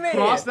kidding me?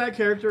 cross that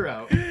character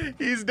out.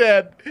 He's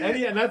dead. And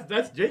yeah,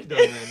 that's Jake done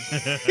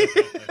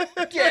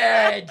then.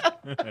 Dead.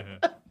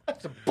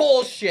 It's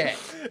bullshit.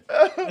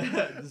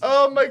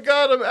 Oh my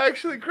god, I'm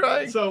actually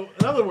crying. So,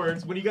 in other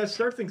words, when you guys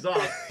start things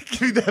off,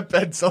 Give me that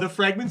pencil. the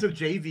fragments of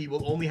JV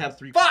will only have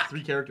three Fuck!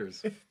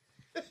 characters.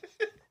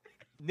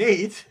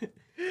 Nate,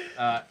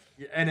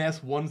 your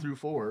NS 1 through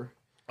 4.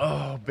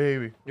 Oh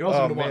baby. You're also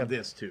going to man. want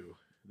this too.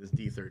 This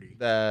D30.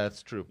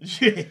 That's true.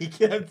 Jake,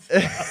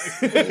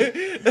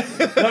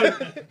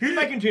 here's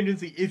my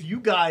contingency. If you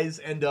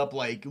guys end up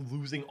like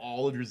losing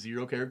all of your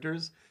 0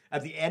 characters,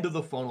 at the end of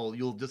the funnel,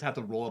 you'll just have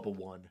to roll up a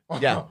 1.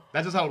 Yeah.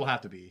 That's just how it'll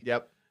have to be.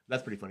 Yep.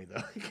 That's pretty funny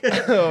though,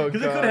 Oh,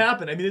 because it God. could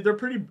happen. I mean, they're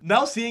pretty.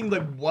 Now seeing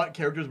like what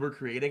characters we're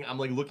creating, I'm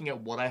like looking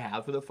at what I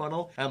have for the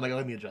funnel, and I'm like,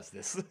 let me adjust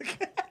this.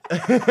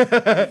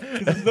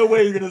 There's no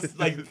way you're gonna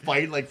like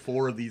fight like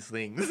 4 of these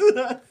things. You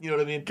know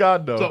what I mean?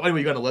 God, no. So anyway,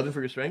 you got 11 for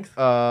your strength. Is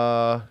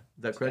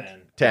that correct?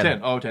 10.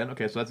 10. Oh, 10.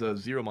 Okay, so that's a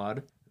 0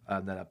 mod.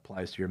 That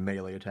applies to your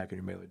melee attack and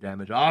your melee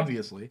damage,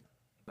 obviously.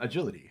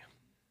 Agility.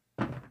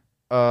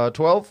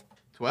 12.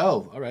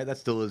 12. All right, that's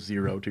still a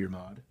 0 to your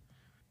mod.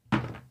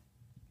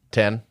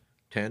 10.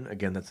 10.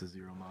 Again, that's a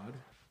 0 mod.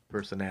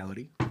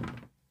 Personality.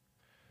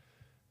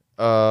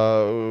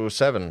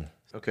 7.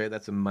 Okay,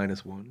 that's a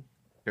 -1.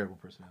 Terrible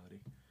personality.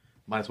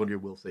 -1 to your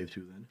will save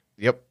too then.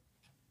 Yep.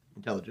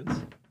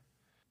 Intelligence.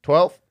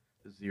 12.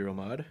 0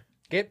 mod.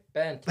 Get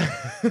bent.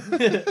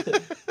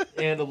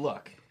 And a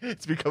luck.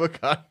 It's become a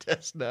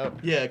contest now.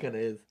 Yeah, it kind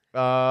of is.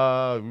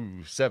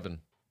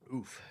 7.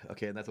 Oof.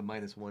 Okay, and that's a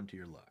 -1 to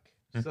your luck.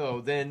 So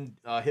then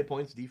hit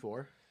points,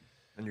 D4.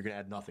 And you're going to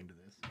add nothing to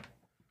this.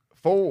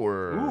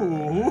 4.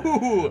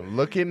 Ooh.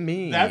 Look at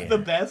me. That's the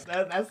best.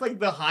 That's like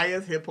the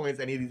highest hit points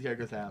any of these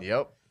characters have.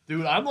 Yep.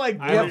 Dude, I'm like...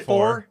 I You have have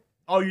 4.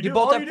 Oh, you do? You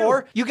both Oh, have you do?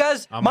 4. You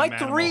guys, I'm my a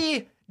manimal.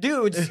 3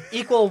 dudes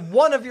equal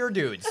 1 of your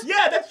dudes.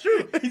 Yeah, that's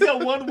true. He's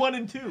got 1, 1,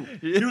 and 2.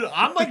 Dude,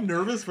 I'm like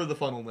nervous for the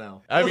funnel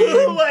now. I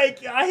mean-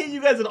 like, I hate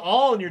you guys at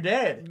all and you're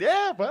dead.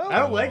 Yeah, well. I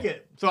don't like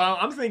it. So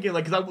I'm thinking,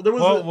 like, because there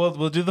was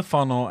We'll do the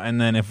funnel,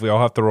 and then if we all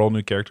have to roll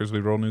new characters,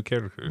 we roll new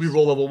characters. we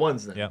roll level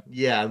 1s then. Yeah.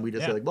 Yeah, and we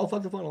just say, Yeah. like, well,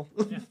 fuck the funnel.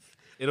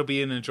 It'll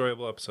be an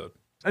enjoyable episode.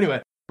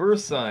 Anyway,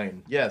 birth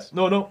sign. Yes.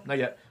 No, not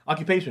yet.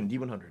 Occupation,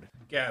 D100.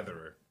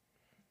 Gatherer.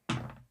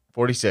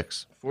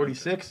 46.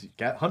 46,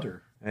 got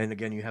hunter. And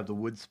again, you have the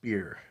wood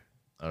spear,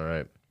 All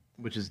right.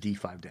 which is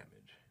D5 damage.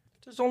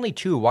 There's only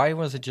 2. Why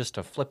was it just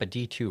to flip a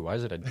D2? Why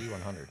is it a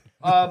D100?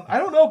 I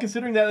don't know,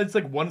 considering that it's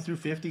like 1 through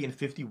 50 and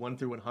 51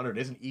 through 100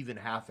 isn't even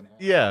half and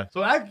half. Yeah.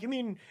 So I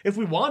mean, if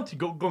we want to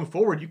going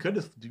forward, you could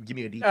just give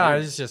me a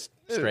D3. It's just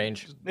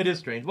strange. It is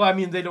strange. Well, I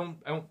mean, I don't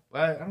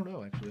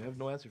know actually. I have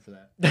no answer for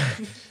that.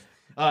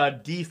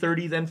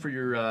 D30 then for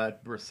your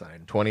birth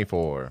sign.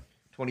 24.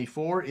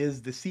 24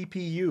 is the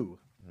CPU,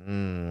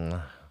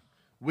 Mm.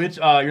 which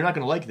you're not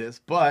going to like this,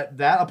 but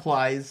that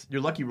applies.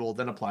 Your lucky roll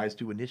then applies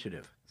to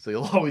initiative, so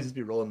you'll always just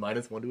be rolling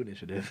 -1 to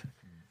initiative.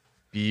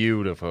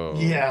 Beautiful.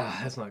 Yeah,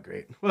 that's not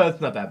great. Well,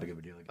 it's not that big of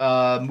a deal.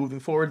 Moving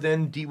forward,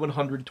 then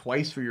D100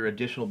 twice for your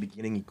additional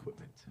beginning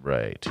equipment.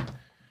 Right.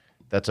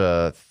 That's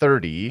a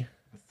 30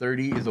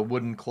 30 is a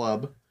wooden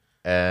club.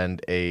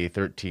 and a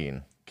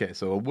 13. Okay,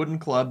 so a wooden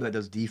club that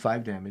does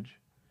D5 damage,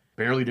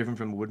 barely different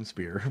from a wooden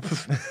spear,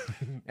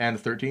 and a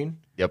 13.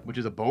 Yep. Which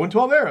is a bow and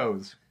 12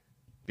 arrows.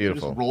 You're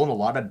Beautiful. just rolling a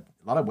lot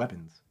of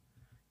weapons,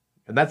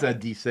 and that's a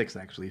D6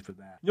 actually for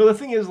that. You know, the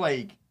thing is,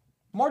 like,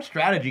 smart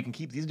strategy can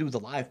keep these dudes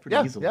alive pretty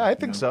easily. Yeah, I you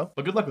think know? so.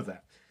 But good luck with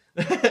that.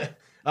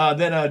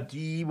 Then a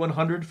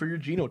D100 for your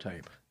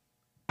genotype.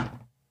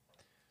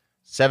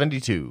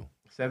 72.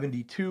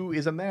 72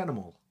 is a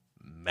manimal.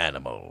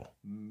 Manimal.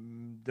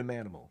 The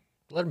manimal.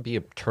 Let him be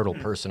a turtle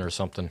person or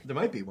something. There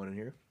might be one in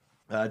here.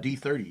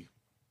 D30.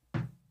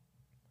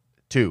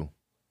 2.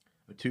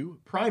 A 2.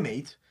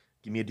 Primate.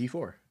 Give me a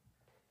D4.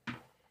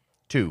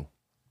 2.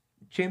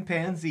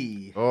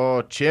 Chimpanzee.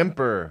 Oh,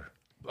 chimper.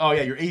 Oh,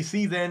 yeah, your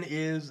AC then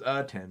is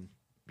 10.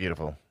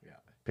 Beautiful. Yeah.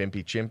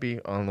 Pimpy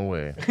chimpy on the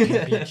way.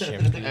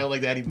 I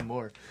like that even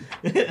more.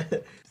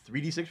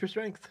 3d6 for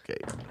strength. Okay.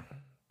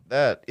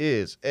 That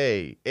is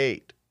a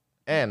 8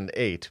 and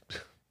 8.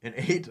 An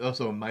 8,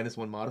 also a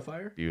 -1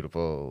 modifier.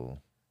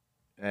 Beautiful.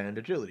 And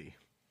agility.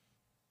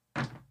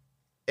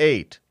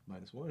 8.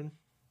 -1.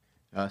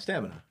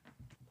 Stamina.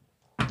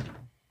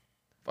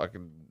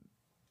 Fucking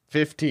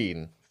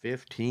 15.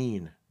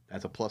 15.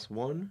 That's a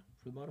 +1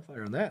 for the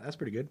modifier on that. That's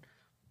pretty good.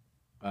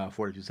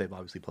 Fortitude save,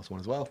 obviously, +1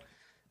 as well.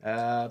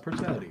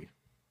 Personality.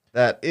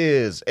 That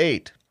is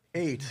 8.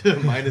 8.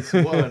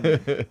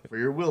 -1 for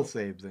your will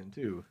saves then,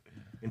 too.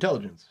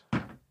 Intelligence.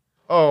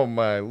 Oh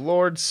my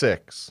lord,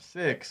 6.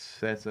 6.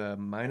 That's a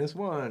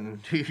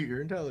 -1 to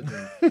your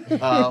intelligence.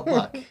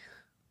 Luck.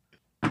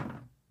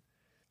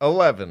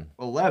 11.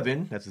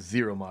 11. That's a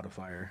 0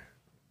 modifier.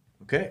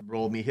 Okay.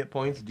 Roll me hit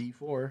points,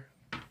 D4.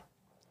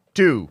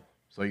 2.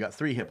 So you got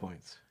 3 hit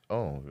points.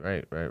 Oh,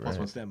 right.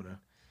 +1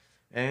 stamina.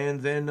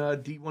 And then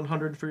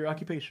D100 for your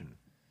occupation.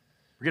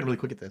 We're getting really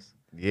quick at this.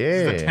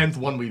 Yeah. This is the 10th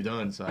one we've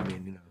done, so I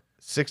mean, you know.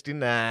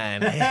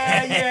 69.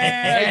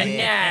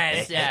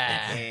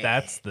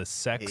 That's the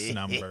sex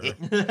number.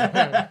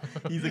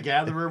 He's a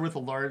gatherer with a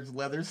large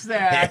leather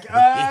sack.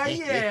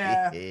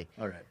 Yeah.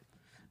 All right.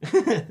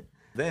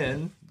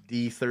 Then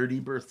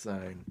D30 birth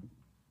sign.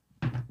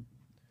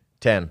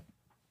 10.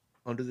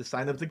 Under the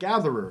sign of the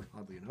gatherer,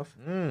 oddly enough.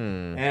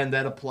 And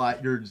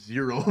that your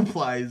 0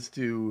 applies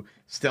to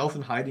stealth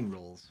and hiding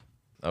rolls.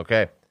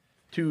 Okay.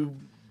 To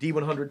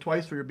D100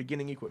 twice for your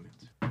beginning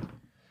equipment.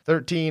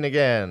 13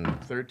 again.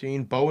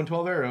 13, bow and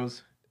 12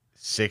 arrows.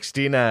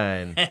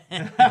 69.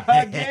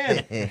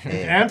 Again.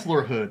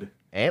 Antler hood.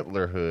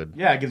 Antler hood.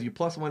 Yeah, it gives you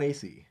 +1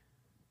 AC.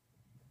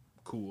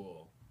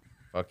 Cool.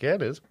 Fuck yeah,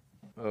 it is.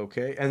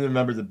 Okay, and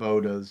remember the bow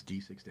does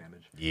D6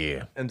 damage.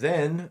 Yeah. And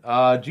then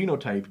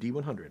genotype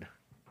D100.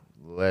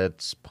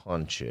 Let's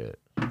punch it.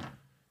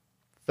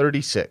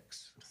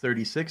 36.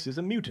 36 is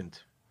a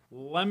mutant.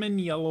 Lemon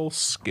yellow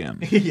skin.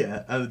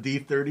 Yeah,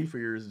 D30 for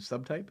your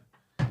subtype.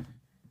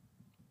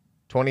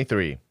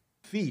 23.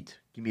 Feet,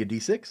 give me a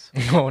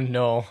D6. Oh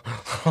no.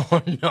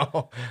 Oh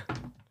no.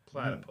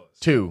 Platypus.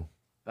 2.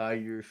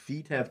 Your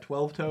feet have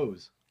 12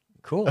 toes.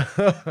 Cool.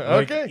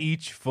 Like Okay.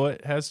 each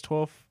foot has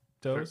 12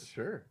 toes.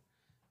 Sure.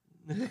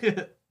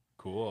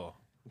 Cool.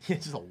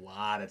 It's just a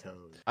lot of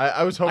toes.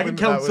 I was I hoping can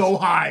that count was, so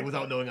high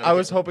without knowing. I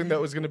was hoping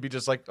that was going to be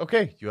just like,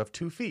 okay, you have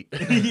 2 feet.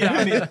 Yeah,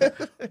 I mean,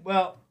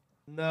 well,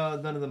 no,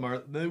 none of them are.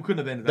 They couldn't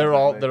have been. that they're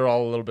way.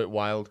 all a little bit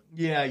wild.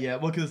 Yeah, yeah.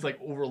 Well, because it's like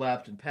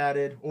overlapped and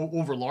padded,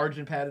 over large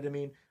and padded. I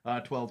mean,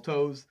 12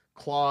 toes,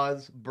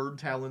 claws, bird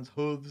talons,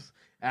 hooves,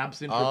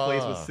 absent,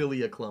 replaced with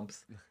cilia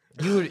clumps.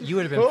 You would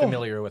have been Cool.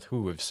 familiar with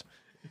hooves.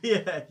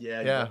 Yeah.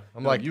 Yeah,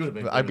 I'm No, like, you would have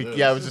been. I'd be, good at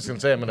yeah, I this. was just gonna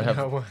say I'm gonna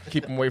have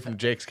keep him away from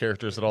Jake's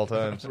characters at all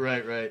times.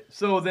 Right, right.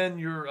 So then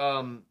your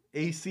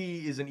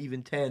AC is an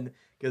even 10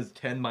 because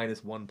 10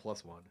 minus 1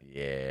 plus 1.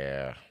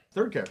 Yeah.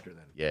 Third character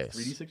then. Yes.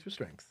 3d6 for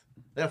strength.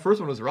 That first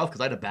one was rough because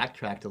I had to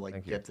backtrack to like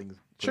Thank you. get things.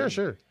 put Sure, in.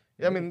 sure.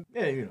 Yeah, I mean,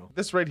 Yeah, you know.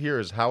 this right here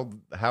is how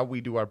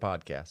we do our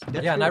podcast.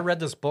 Yeah, and I read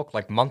this book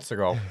like months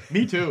ago.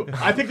 Me too.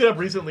 I picked it up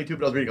recently too,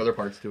 but I was reading other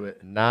parts to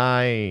it.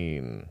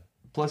 9.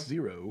 Plus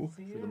 0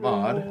 for the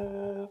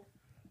mod.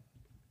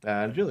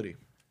 Agility.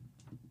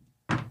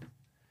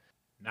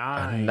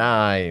 9.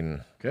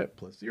 9. Okay,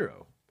 plus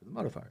 0 for the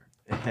modifier.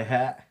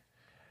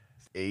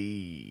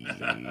 8.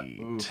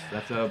 Oof,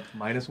 that's a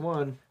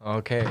 -1.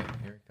 Okay,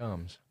 here it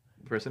comes.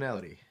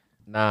 Personality.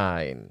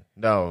 9.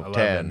 No,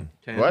 11.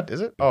 10. What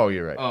is it? Oh,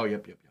 you're right. Oh,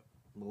 yep.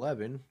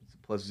 11. It's a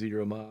plus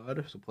 0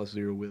 mod, so plus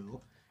 0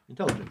 will.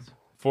 Intelligence.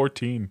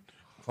 14.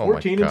 Oh my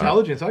 14 God.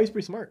 intelligence. Oh, he's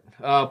pretty smart.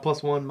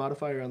 Plus 1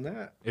 modifier on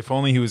that. If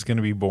only he was going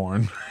to be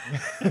born.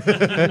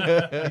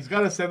 He's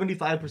got a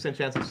 75%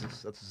 chance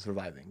of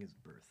surviving his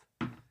birth.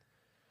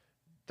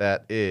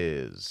 That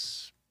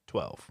is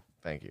 12.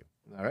 Thank you.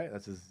 All right,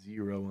 that's a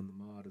 0 on the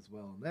mod as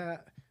well on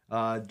that.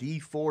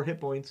 D4 hit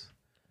points.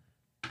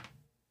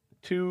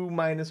 2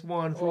 minus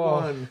 1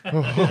 for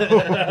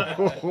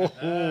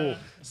 1.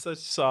 Such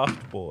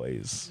soft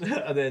boys.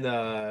 And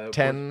then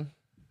 10.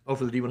 Oh,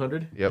 for the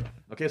D100? Yep.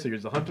 Okay, so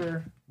here's the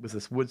hunter with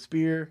this wood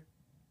spear.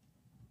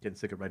 Getting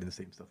sick of writing the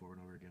same stuff over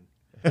and over again.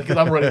 Because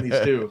I'm running these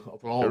too.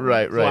 For all of them.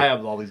 Right, So right. I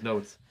have all these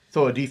notes.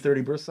 So a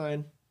D30 burst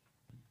sign.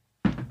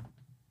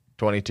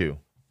 22.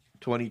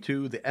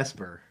 22, the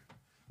Esper,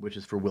 which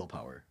is for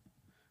willpower.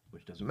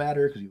 Which doesn't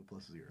matter because you have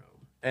plus 0.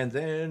 And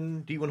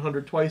then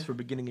D100 twice for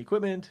beginning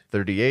equipment.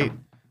 38.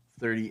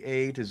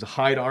 38 is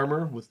hide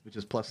armor, which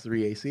is plus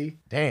 3 AC.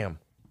 Damn.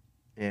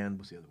 And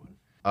what's the other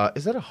one?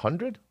 Is that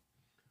 100?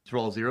 It's for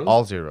all zeros?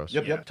 All zeros.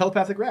 Yep.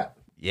 Telepathic rat.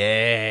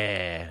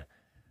 Yeah.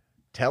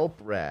 Telp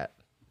rat.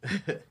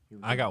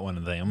 I got one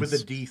of them. With a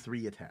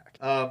D3 attack.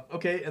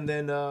 Okay, and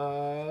then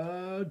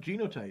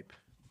genotype.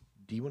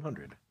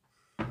 D100.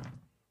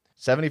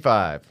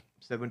 75.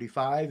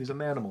 75 is a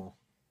manimal.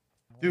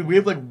 Dude, we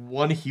have like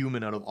one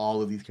human out of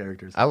all of these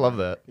characters. I love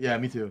that. Yeah,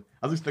 me too.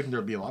 I was expecting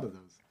there to be a lot of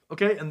those.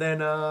 Okay, and then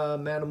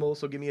manimal,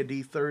 so give me a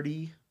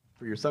D30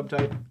 for your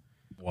subtype.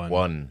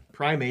 1.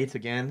 Primates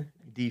again.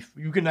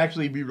 You can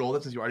actually re-roll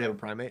that since you already have a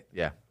primate.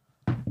 Yeah.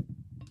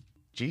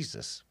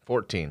 Jesus.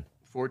 14.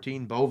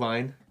 14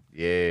 bovine.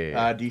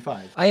 Yeah.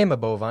 D5. I am a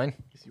bovine.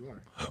 Yes, you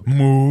are.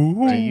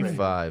 Moo.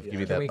 D5. Give me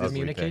Can that we ugly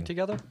communicate thing.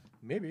 together?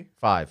 Maybe.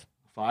 5.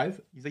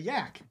 5. He's a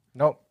yak.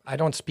 Nope, I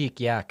don't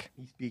speak yak.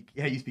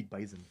 You speak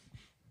bison.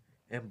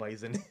 M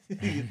bison.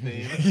 His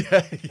name.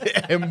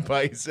 yeah. M.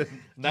 Bison.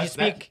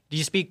 Do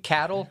you speak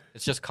cattle?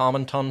 It's just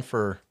common tongue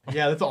for.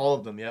 Yeah, that's all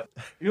of them. Yep.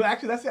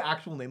 Actually, that's the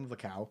actual name of a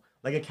cow.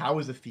 Like a cow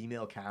is a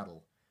female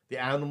cattle. The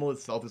animal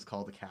itself is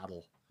called a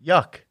cattle.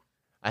 Yuck.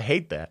 I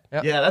hate that.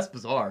 Yep. Yeah, that's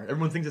bizarre.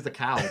 Everyone thinks it's a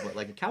cow, but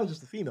like a cow is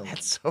just a female.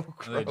 That's so They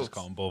gross. just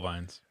call them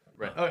bovines.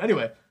 Right.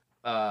 Anyway,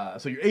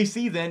 so your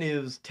AC then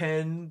is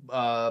 10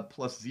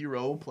 plus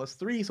 0 plus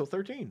 3, so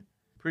 13.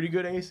 Pretty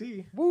good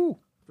AC Woo.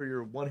 for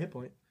your 1 hit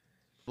point.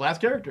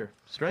 Last character,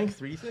 strength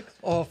 3d6.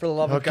 Oh, for the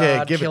love of Okay,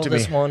 God, give kill it to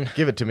this me. one.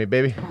 Give it to me,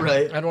 baby.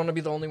 Right. I don't want to be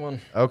the only one.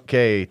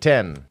 Okay,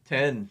 10.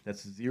 10.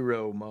 That's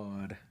 0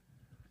 mod.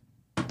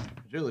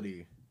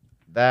 Agility.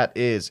 That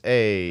is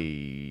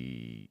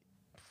a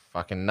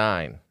fucking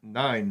 9.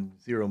 9.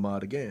 0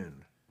 mod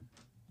again.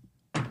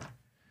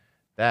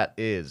 That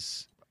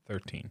is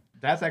 13.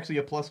 That's actually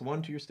a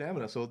 +1 to your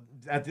stamina. So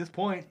at this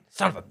point,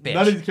 Son of a bitch.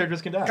 none of these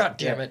characters can die. God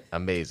damn it.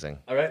 amazing.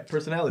 All right,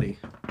 personality.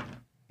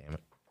 Damn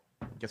it.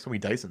 Get so many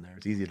dice in there.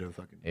 It's easy to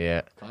fucking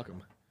Yeah. cock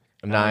them.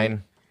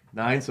 9.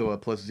 9, so a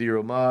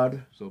 +0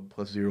 mod. So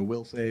 +0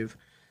 will save.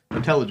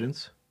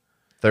 Intelligence.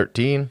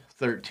 13.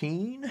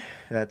 13.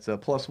 That's a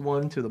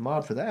 +1 to the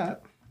mod for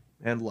that.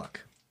 And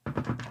luck.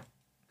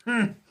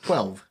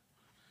 12,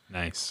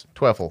 Nice.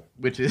 12.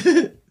 which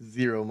is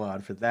 0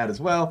 mod for that as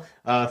well.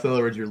 So in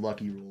other words, your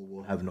lucky roll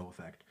will have no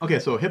effect. Okay,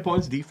 so hit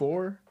points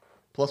D4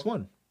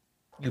 +1.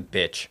 You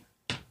bitch.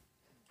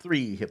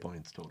 3 hit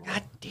points total.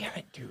 God damn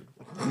it, dude.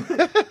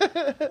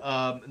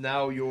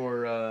 Now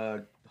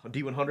your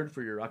D100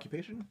 for your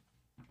occupation.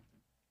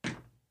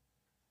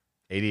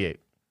 88.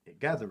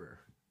 Gatherer.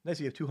 Nice,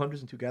 you have 2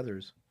 hunters and 2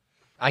 gatherers.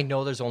 I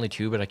know there's only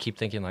 2, but I keep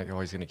thinking like, oh,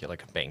 he's gonna get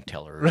like a bank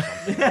teller or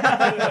something.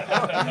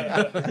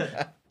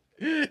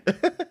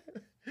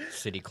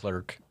 City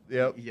clerk.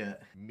 Yep. Yeah.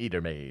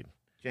 Meter maid.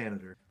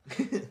 Janitor.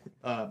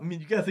 I mean,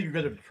 you gotta think you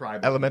guys are a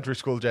tribe. Elementary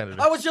school janitor.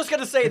 I was just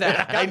gonna say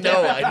that. I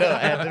know. I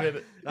had to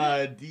admit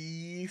it.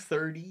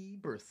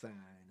 D30 birth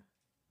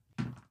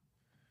sign.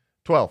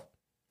 12.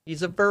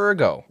 He's a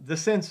Virgo. The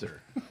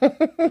censor.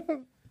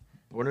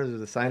 Born under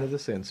the sign of the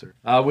censor,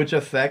 which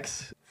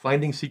affects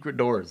finding secret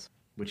doors,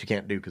 which you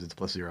can't do because it's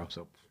 +0.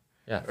 So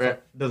Yeah.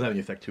 it doesn't have any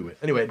effect to it.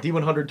 Anyway,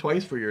 D100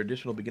 twice for your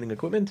additional beginning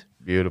equipment.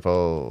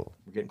 Beautiful.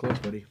 We're getting close,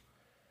 buddy.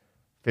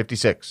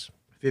 56.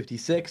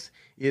 56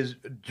 is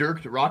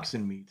jerked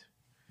Roxen meat.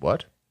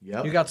 What?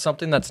 Yep. You got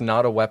something that's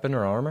not a weapon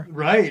or armor?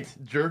 Right.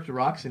 Jerked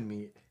Roxen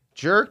meat.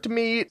 Jerked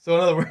meat. So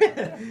in other words,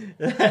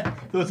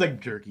 so it's like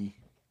jerky.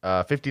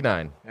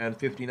 59. And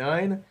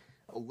 59,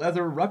 a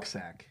leather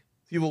rucksack.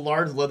 So you have a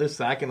large leather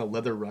sack and a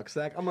leather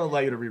rucksack. I'm going to allow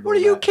you to reroll What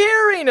are you that.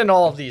 carrying in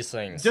all of these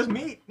things? Just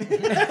meat.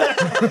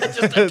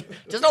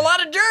 just a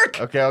lot of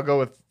jerk. Okay, I'll go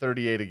with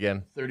 38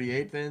 again.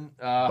 38 then.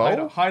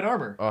 Bow? Hide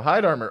armor. Oh,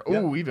 hide armor.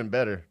 Yep. Ooh, even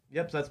better.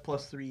 Yep, so that's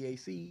 +3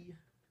 AC.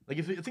 Like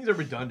if things are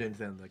redundant,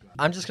 then like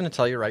I'm just gonna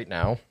tell you right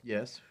now.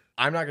 yes.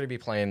 I'm not gonna be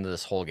playing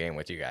this whole game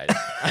with you guys.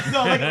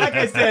 No, like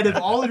I said, if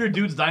all of your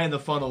dudes die in the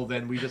funnel,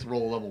 then we just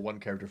roll a level 1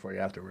 character for you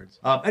afterwards.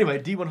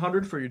 Anyway,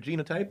 D100 for your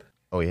genotype.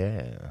 Oh,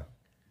 yeah.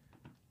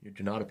 Your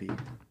genotype.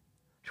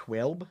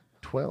 12.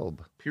 12.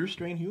 Pure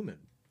strain human.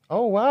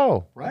 Oh,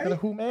 wow. Right? Look at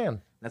who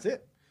man. That's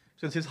it.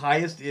 Since his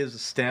highest is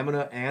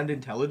stamina and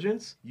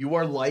intelligence, you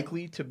are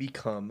likely to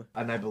become,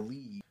 and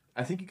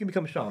I think you can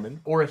become a shaman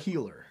or a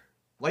healer.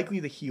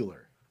 Likely the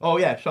healer. Oh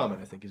yeah, shaman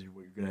I think is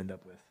what you're going to end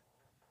up with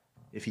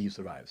if he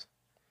survives.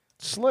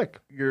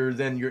 Slick. Your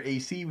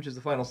AC, which is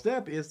the final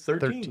step, is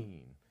 13.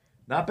 13.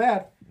 Not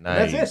bad.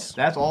 Nice. That's it.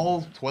 That's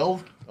all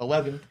 12,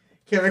 11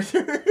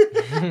 characters.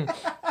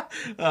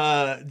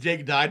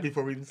 Jake died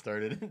before we even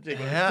started. Jake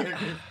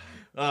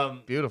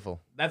Beautiful.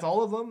 That's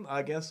all of them.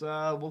 I guess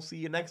we'll see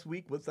you next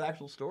week with the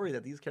actual story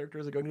that these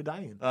characters are going to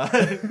die in.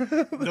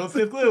 Don't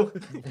say clue.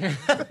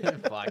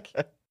 Fuck.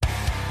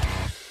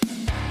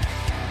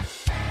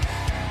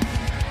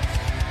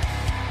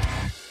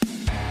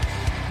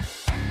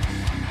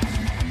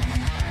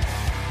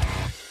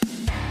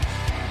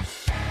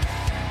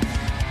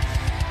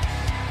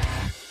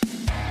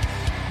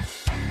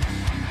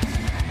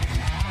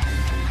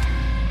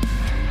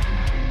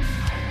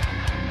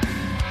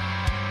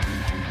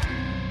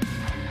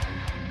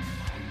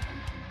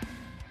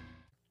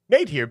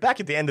 Nate here, back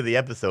at the end of the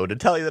episode to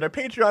tell you that our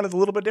Patreon is a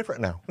little bit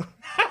different now.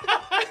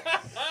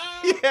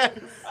 Yes.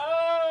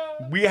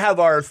 We have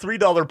our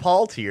 $3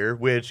 Paul tier,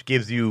 which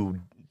gives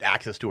you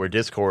access to our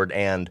Discord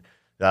and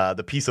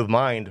the peace of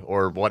mind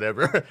or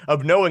whatever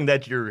of knowing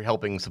that you're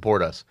helping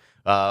support us,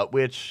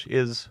 which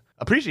is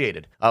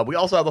appreciated. We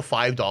also have a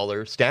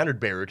 $5 standard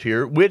bearer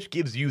tier, which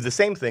gives you the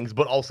same things,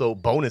 but also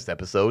bonus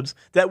episodes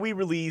that we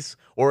release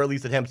or at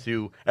least attempt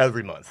to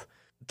every month.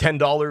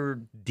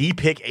 $10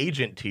 D-Pick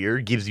agent tier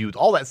gives you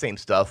all that same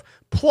stuff,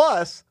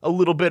 plus a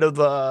little bit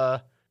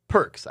of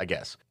perks, I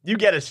guess. You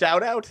get a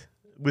shout out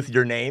with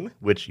your name,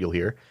 which you'll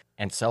hear.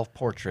 And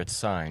self-portraits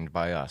signed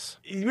by us.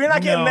 You're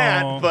not getting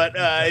that, but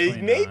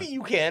definitely maybe not.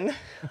 you can.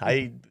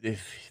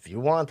 If you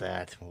want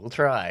that, we'll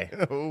try.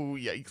 Oh,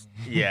 yikes.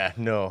 Yeah,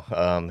 no,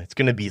 it's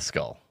gonna be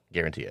Skull,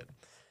 guarantee it,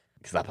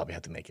 because I'll probably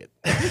have to make it.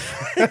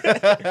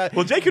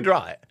 Well, Jake could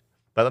draw it,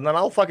 but then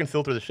I'll fucking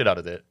filter the shit out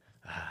of it.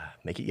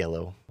 Make it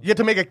yellow. You get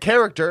to make a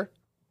character.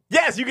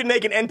 Yes, you can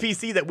make an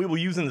NPC that we will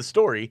use in the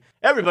story.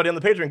 Everybody on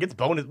the Patreon gets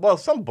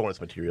some bonus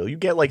material. You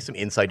get like some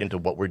insight into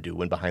what we're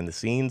doing behind the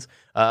scenes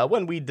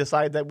when we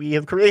decide that we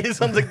have created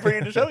something for you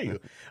to show you.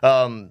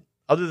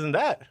 Other than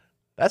that,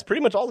 that's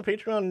pretty much all the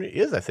Patreon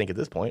is, I think, at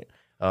this point.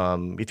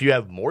 If you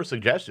have more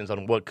suggestions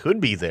on what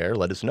could be there,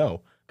 let us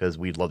know, because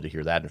we'd love to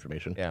hear that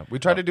information. Yeah, we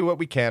try to do what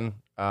we can.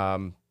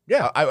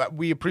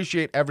 We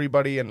appreciate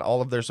everybody and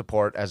all of their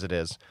support as it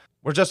is.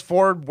 We're just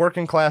 4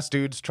 working class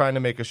dudes trying to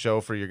make a show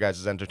for your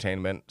guys'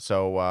 entertainment.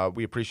 So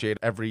we appreciate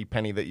every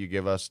penny that you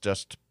give us.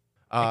 Just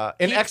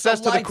in excess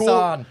to the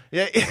cool,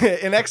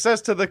 in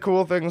excess to the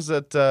cool things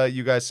that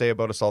you guys say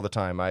about us all the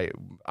time.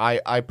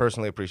 I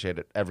personally appreciate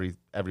it, every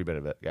bit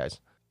of it, guys.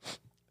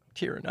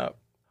 Tearing up.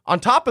 On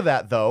top of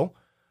that, though,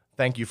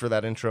 thank you for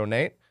that intro,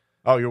 Nate.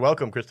 Oh, you're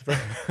welcome, Christopher.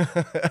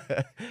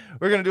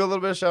 We're going to do a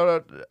little bit of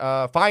shout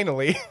out,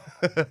 finally,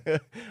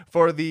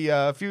 for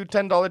the few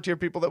 $10 tier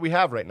people that we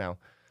have right now.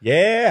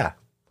 Yeah.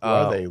 Who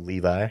are they,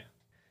 Levi?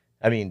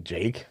 I mean,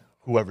 Jake,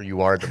 whoever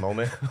you are at the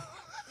moment.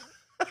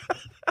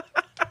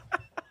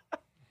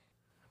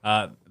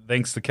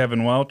 Thanks to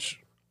Kevin Welch,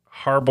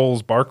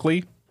 Harbles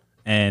Barkley,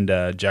 and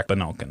Jack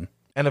Benalkin.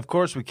 And of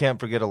course, we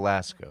can't forget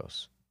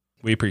Alaskos.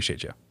 We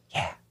appreciate you.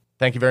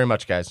 Thank you very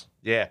much, guys.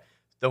 Yeah.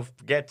 Don't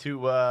forget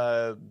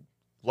to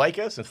like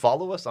us and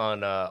follow us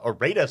on, or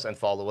rate us and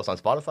follow us on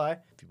Spotify.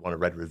 If you want to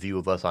write a review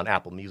of us on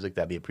Apple Music,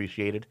 that'd be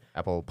appreciated.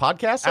 Apple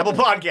Podcasts? Apple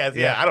Podcasts,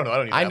 yeah. I don't know. I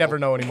don't use I Apple. never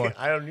know anymore.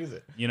 I don't use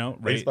it. You know,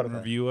 Rate rate and Spotify.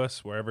 review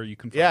us wherever you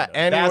can find Yeah, us.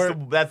 anywhere.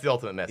 That's the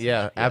ultimate message.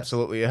 Yeah, Yes.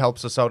 absolutely. It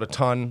helps us out a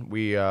ton.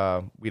 We'd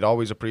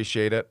always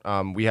appreciate it.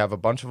 We have a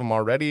bunch of them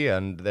already,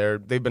 and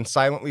they've been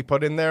silently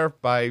put in there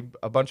by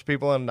a bunch of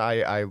people, and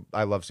I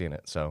love seeing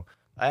it. So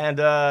And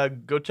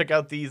go check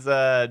out these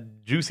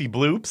juicy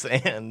bloops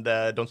and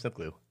don't sniff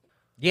glue.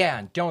 Yeah,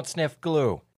 and don't sniff glue.